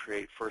ads, they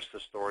create first a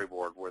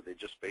storyboard where they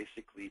just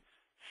basically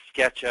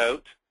sketch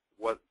out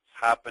what's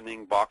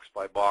happening box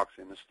by box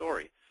in a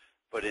story.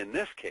 But in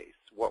this case,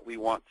 what we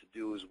want to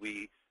do is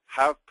we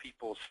have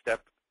people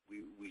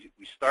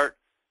we start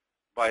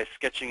by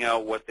sketching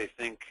out what they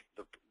think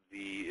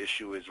the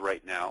issue is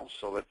right now.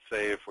 So let's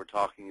say if we're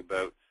talking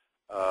about,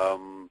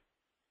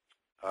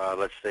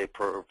 let's say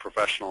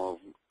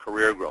professional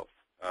career growth.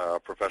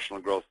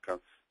 Professional growth can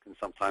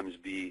sometimes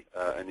be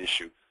an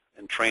issue.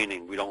 And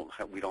training, we don't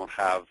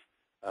have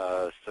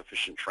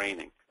sufficient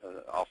training.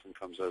 Often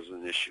comes as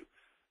an issue.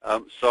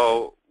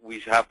 So we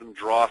have them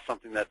draw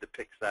something that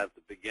depicts that at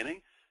the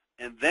beginning,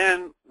 and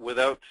then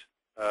without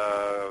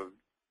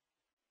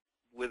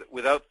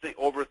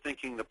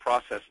overthinking the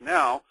process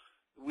now,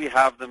 we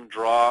have them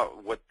draw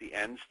what the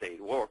end state.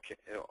 Well,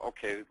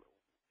 okay,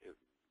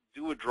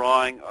 do a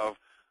drawing of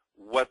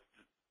what,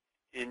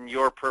 in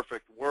your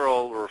perfect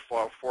world, or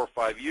 4 or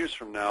 5 years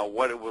from now,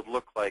 what it would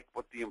look like,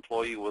 what the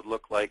employee would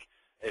look like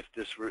if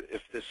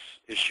this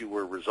issue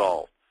were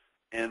resolved.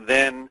 And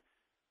then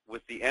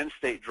with the end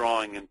state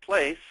drawing in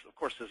place, of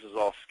course this is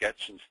all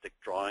sketch and stick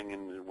drawing,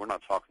 and we're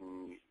not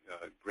talking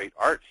great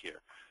art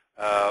here.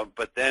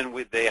 But then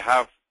we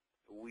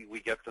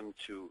get them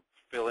to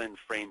fill in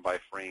frame by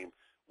frame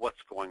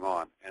what's going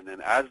on, and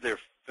then as they're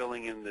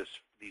filling in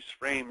these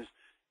frames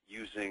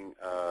using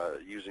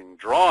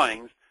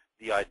drawings,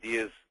 the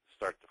ideas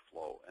start to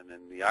flow, and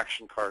then the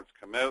action cards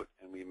come out,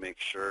 and we make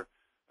sure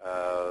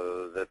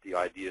that the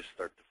ideas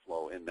start to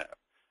flow in there.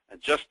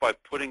 And just by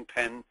putting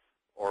pen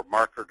or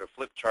marker to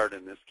flip chart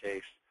in this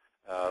case,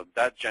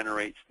 that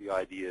generates the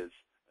ideas,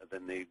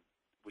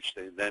 which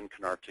they then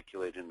can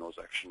articulate in those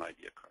action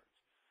idea cards.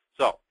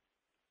 So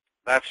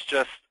that's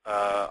just,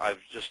 I've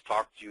just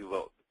talked to you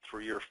about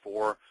 3 or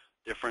 4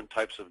 different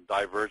types of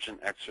divergent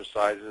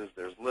exercises.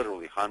 There's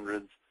literally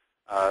hundreds.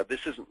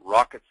 This isn't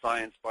rocket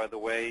science, by the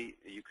way.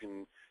 You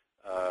can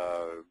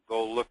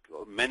go look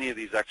many of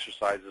these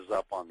exercises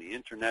up on the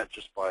internet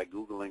just by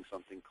Googling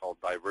something called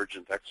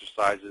divergent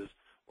exercises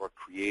or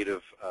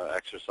creative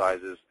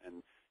exercises,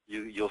 and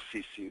you'll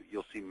see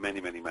many,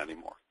 many, many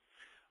more.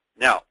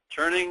 Now,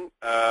 turning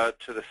to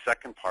the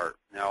second part.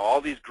 Now,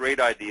 all these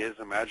great ideas,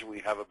 imagine we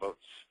have about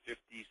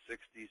 50,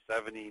 60,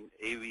 70,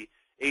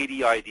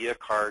 80 idea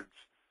cards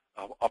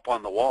up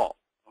on the wall.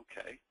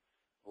 Okay,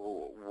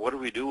 well, what do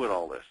we do with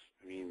all this?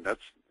 I mean,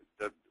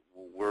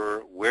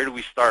 where do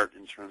we start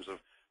in terms of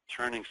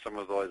turning some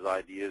of those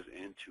ideas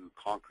into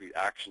concrete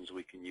actions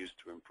we can use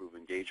to improve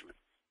engagement?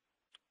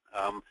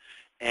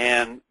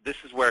 And this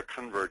is where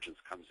convergence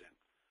comes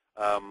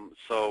in.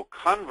 So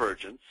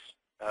convergence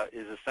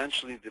is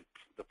essentially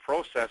the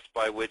process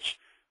by which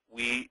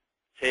we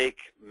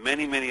take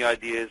many, many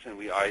ideas and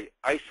we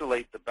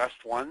isolate the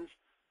best ones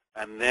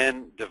and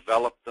then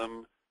develop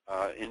them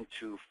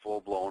into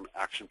full-blown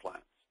action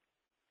plans.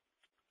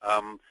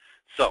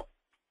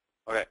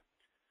 Okay.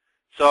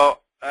 So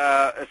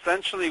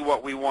essentially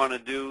what we want to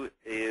do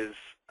is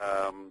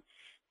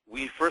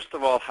we first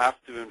of all have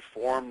to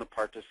inform the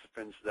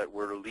participants that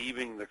we're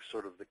leaving the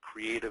sort of the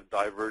creative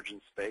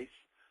divergent space,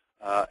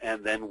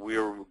 and then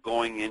we're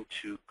going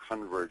into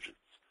convergence.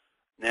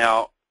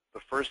 Now, the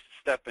first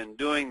step in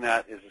doing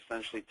that is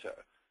essentially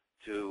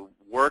to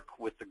work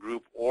with the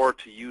group or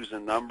to use a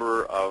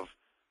number of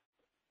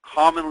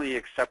commonly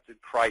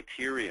accepted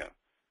criteria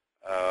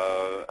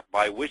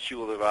by which you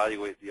will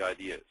evaluate the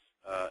ideas.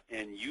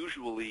 And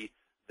usually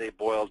they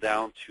boil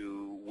down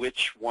to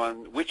which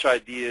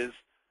ideas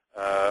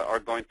are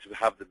going to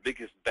have the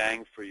biggest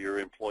bang for your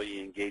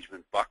employee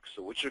engagement buck,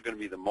 so which are going to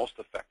be the most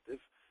effective,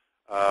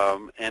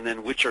 and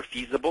then which are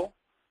feasible,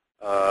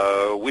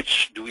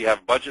 which do we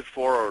have budget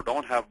for or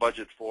don't have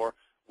budget for,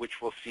 which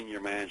will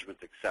senior management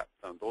accept.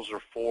 Those are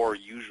 4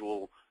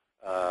 usual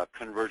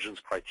convergence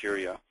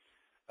criteria.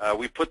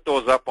 We put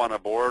those up on a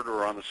board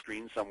or on the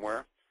screen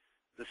somewhere.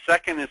 The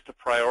second is to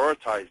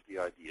prioritize the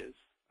ideas,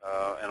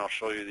 and I'll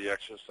show you the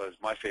exercise,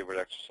 my favorite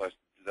exercise,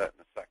 to do that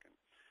in a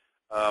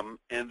second.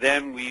 And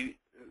then we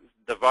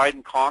divide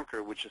and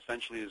conquer, which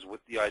essentially is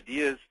with the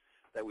ideas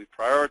that we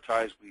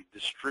prioritize, we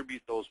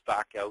distribute those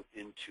back out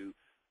into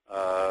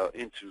a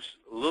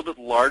little bit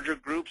larger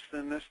groups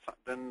than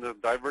the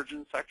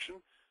divergent section,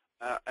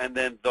 and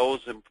then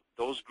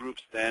those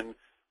groups then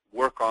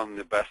work on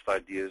the best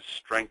ideas,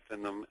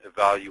 strengthen them,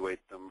 evaluate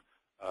them,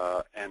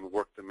 and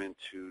work them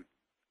into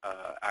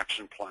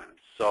action plans.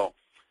 So,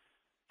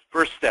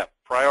 first step,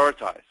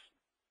 prioritize.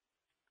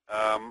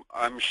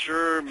 I'm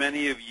sure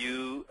many of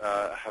you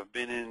have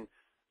been in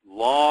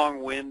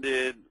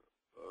long-winded,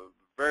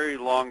 very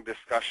long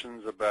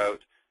discussions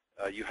about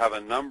you have a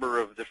number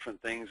of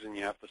different things and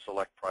you have to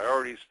select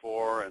priorities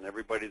for, and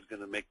everybody's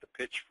going to make the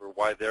pitch for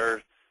why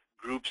their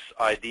group's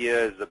idea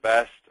is the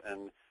best,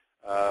 and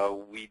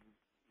we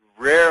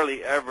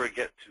rarely ever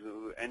get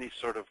to any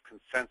sort of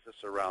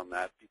consensus around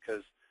that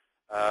because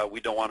we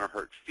don't want to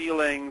hurt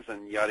feelings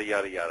and yada,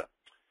 yada, yada.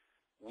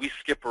 We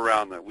skip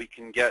around that. We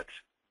can get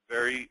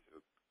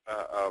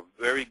a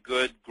very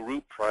good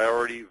group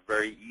priority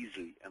very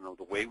easily, and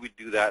the way we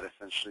do that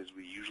essentially is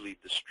we usually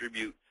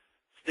distribute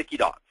sticky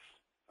dots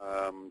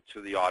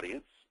to the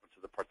audience,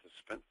 to the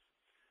participants.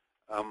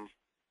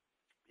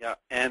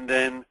 And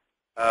then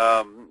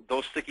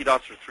those sticky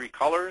dots are 3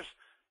 colors,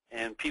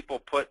 and people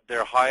put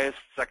their highest,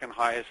 second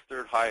highest,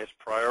 third highest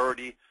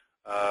priority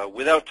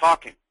without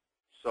talking.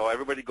 So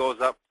everybody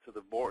goes up to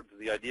the board, to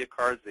the idea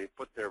cards, they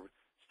put their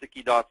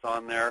sticky dots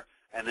on there,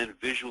 and then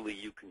visually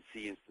you can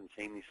see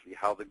instantaneously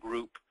how the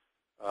group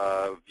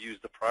views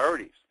the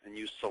priorities. And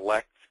you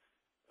select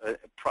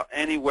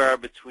anywhere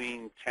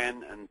between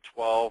 10 and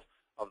 12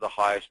 of the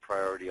highest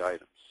priority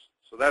items.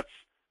 So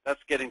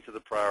that's getting to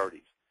the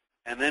priorities.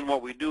 And then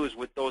what we do is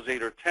with those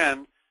 8 or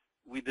 10,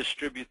 we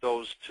distribute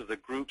those to the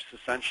groups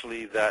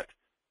essentially that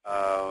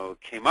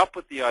came up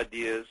with the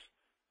ideas,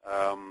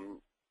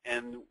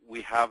 and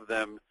we have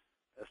them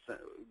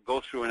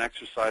go through an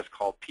exercise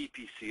called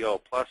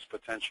PPCO, plus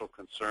potential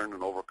concern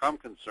and overcome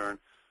concern,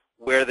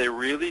 where they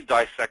really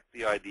dissect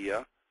the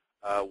idea,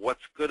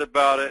 what's good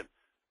about it,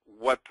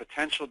 what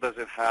potential does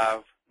it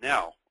have.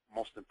 Now,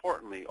 most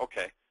importantly,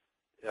 okay,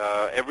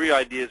 every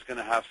idea is going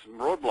to have some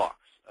roadblocks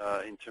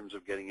in terms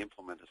of getting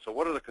implemented. So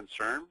what are the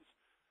concerns?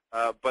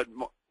 But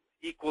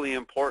equally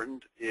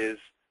important is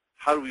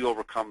how do we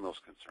overcome those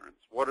concerns?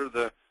 What are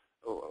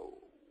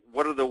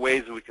the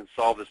ways that we can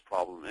solve this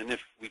problem? And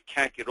if we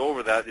can't get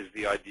over that, is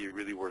the idea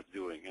really worth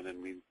doing? And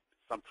then we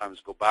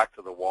sometimes go back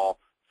to the wall,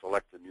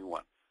 select a new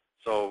one.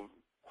 So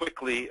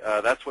quickly,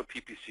 that's what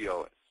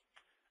PPCO is.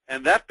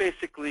 And that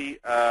basically,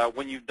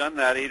 when you've done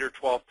that 8 or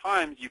 12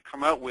 times, you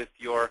come out with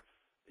your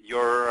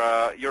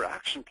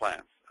action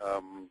plans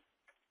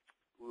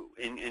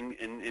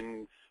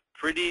in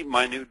pretty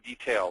minute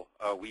detail.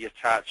 We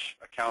attach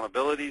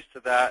accountabilities to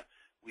that.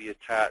 We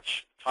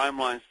attach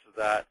timelines to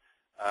that.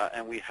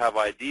 And we have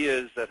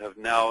ideas that have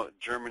now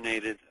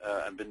germinated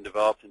and been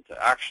developed into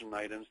action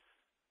items,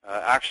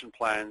 action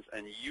plans,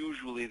 and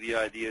usually the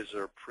ideas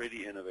are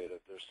pretty innovative.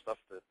 There's stuff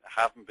that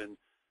haven't been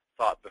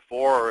thought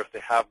before, or if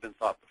they have been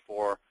thought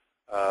before,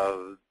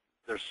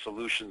 there's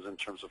solutions in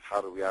terms of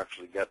how do we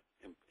actually get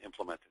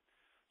implemented.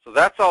 So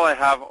that's all I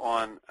have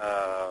on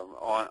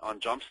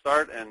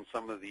Jumpstart and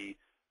some of the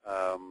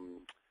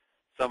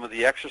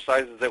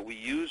exercises that we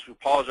use. We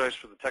apologize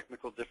for the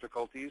technical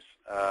difficulties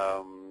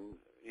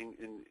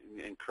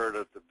incurred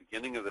at the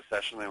beginning of the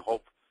session. I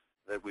hope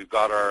that we've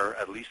got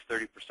at least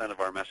 30% of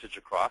our message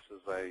across,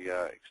 as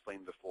I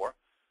explained before.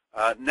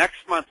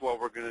 Next month, what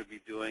we're going to be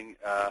doing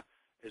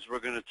is we're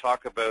going to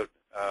talk about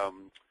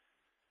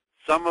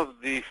some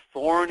of the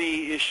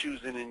thorny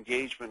issues in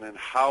engagement and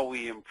how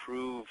we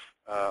improve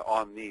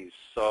on these.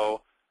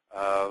 So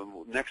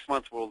next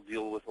month we'll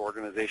deal with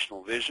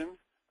organizational vision,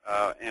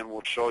 and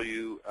we'll show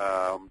you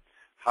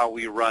how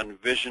we run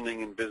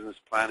visioning and business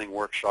planning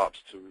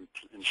workshops to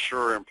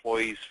ensure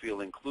employees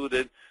feel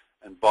included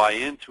and buy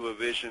into a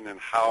vision, and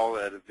how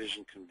that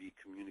vision can be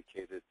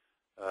communicated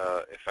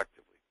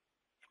effectively.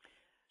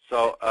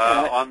 So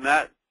on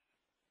that,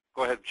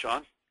 go ahead,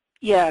 Sean.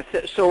 Yeah,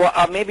 so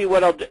maybe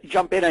what I'll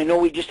jump in, I know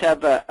we just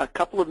have a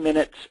couple of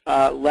minutes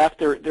left.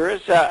 There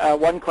is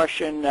one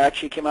question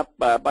actually came up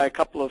by a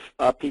couple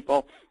of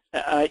people.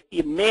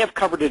 You may have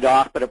covered it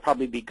off, but it'd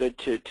probably be good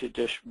to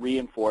just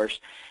reinforce.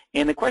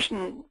 And the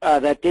question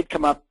that did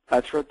come up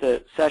throughout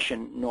the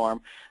session,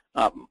 Norm,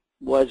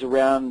 was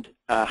around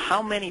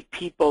how many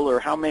people or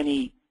how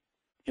many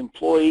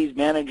employees,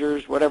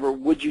 managers, whatever,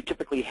 would you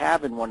typically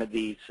have in one of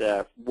these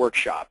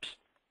workshops?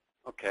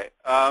 Okay,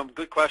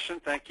 good question.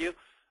 Thank you.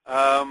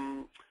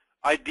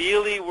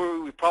 Ideally,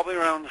 we probably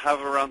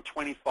have around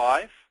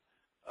 25,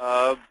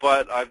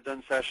 but I've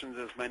done sessions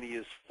as many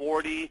as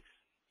 40.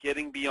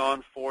 Getting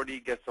beyond 40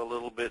 gets a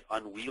little bit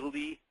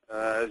unwieldy,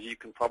 as you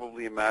can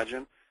probably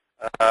imagine.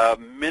 On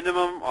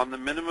the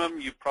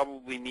minimum, you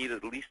probably need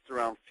at least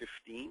around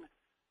 15,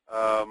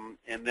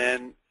 and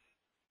then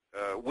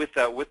with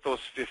those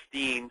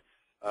 15,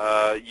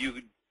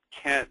 you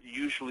can't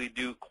usually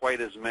do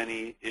quite as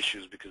many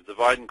issues because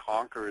divide and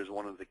conquer is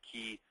one of the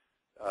key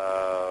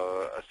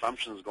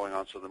assumptions going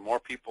on. So the more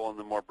people and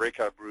the more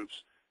breakout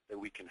groups that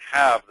we can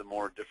have, the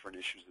more different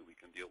issues that we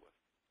can deal with.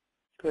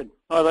 Good.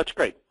 Oh, that's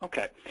great.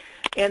 Okay.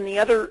 And the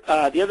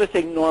other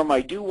thing, Norm,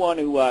 I do want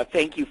to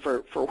thank you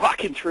for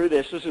walking through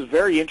this. This is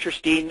very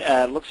interesting.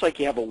 It looks like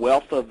you have a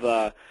wealth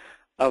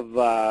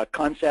of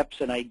concepts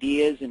and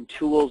ideas and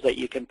tools that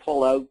you can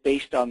pull out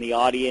based on the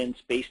audience,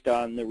 based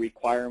on the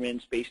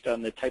requirements, based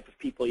on the type of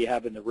people you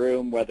have in the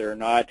room, whether or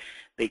not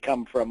they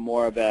come from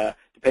more of a,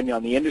 depending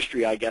on the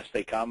industry, I guess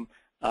they come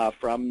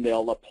from,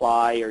 they'll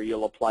apply, or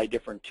you'll apply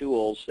different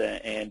tools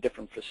and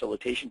different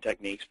facilitation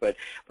techniques. But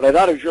I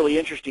thought it was really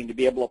interesting to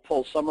be able to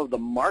pull some of the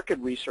market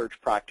research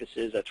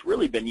practices that's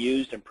really been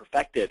used and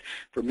perfected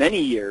for many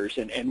years,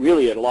 and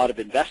really a lot of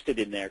invested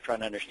in there, trying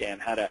to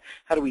understand how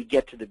do we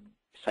get to the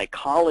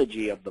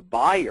psychology of the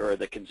buyer or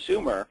the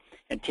consumer,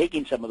 and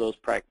taking some of those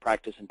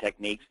practice and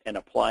techniques and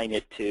applying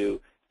it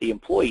to the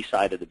employee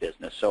side of the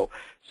business. So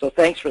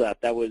thanks for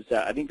that. That was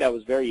I think that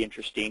was very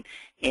interesting,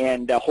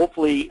 and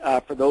hopefully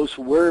for those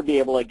who were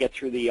able to get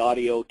through the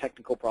audio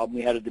technical problem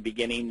we had at the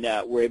beginning,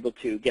 we're able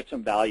to get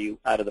some value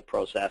out of the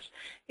process,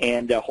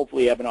 and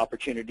hopefully have an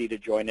opportunity to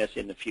join us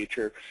in the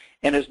future.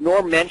 And as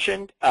Norm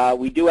mentioned,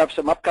 we do have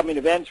some upcoming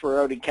events.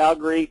 We're out in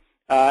Calgary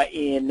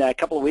in a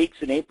couple of weeks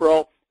in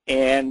April,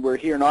 and we're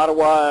here in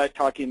Ottawa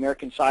talking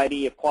American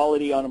Society of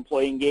Quality on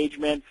Employee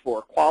Engagement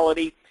for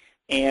Quality,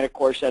 and of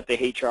course at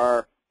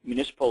the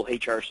Municipal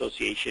HR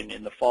Association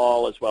in the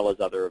fall, as well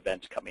as other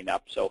events coming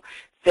up. So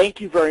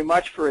thank you very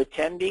much for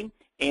attending,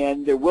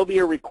 and there will be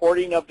a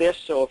recording of this,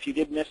 so if you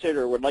did miss it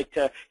or would like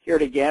to hear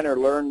it again or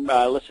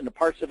listen to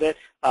parts of it,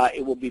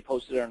 it will be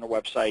posted on our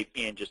website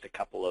in just a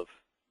couple of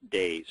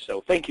days.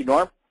 So thank you,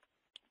 Norm.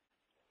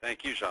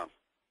 Thank you, Jean.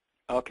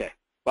 Okay,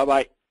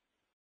 bye-bye.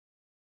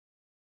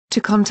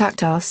 To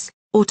contact us,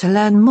 or to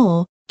learn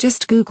more,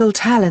 just Google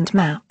Talent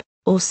Map,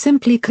 or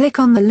simply click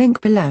on the link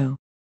below.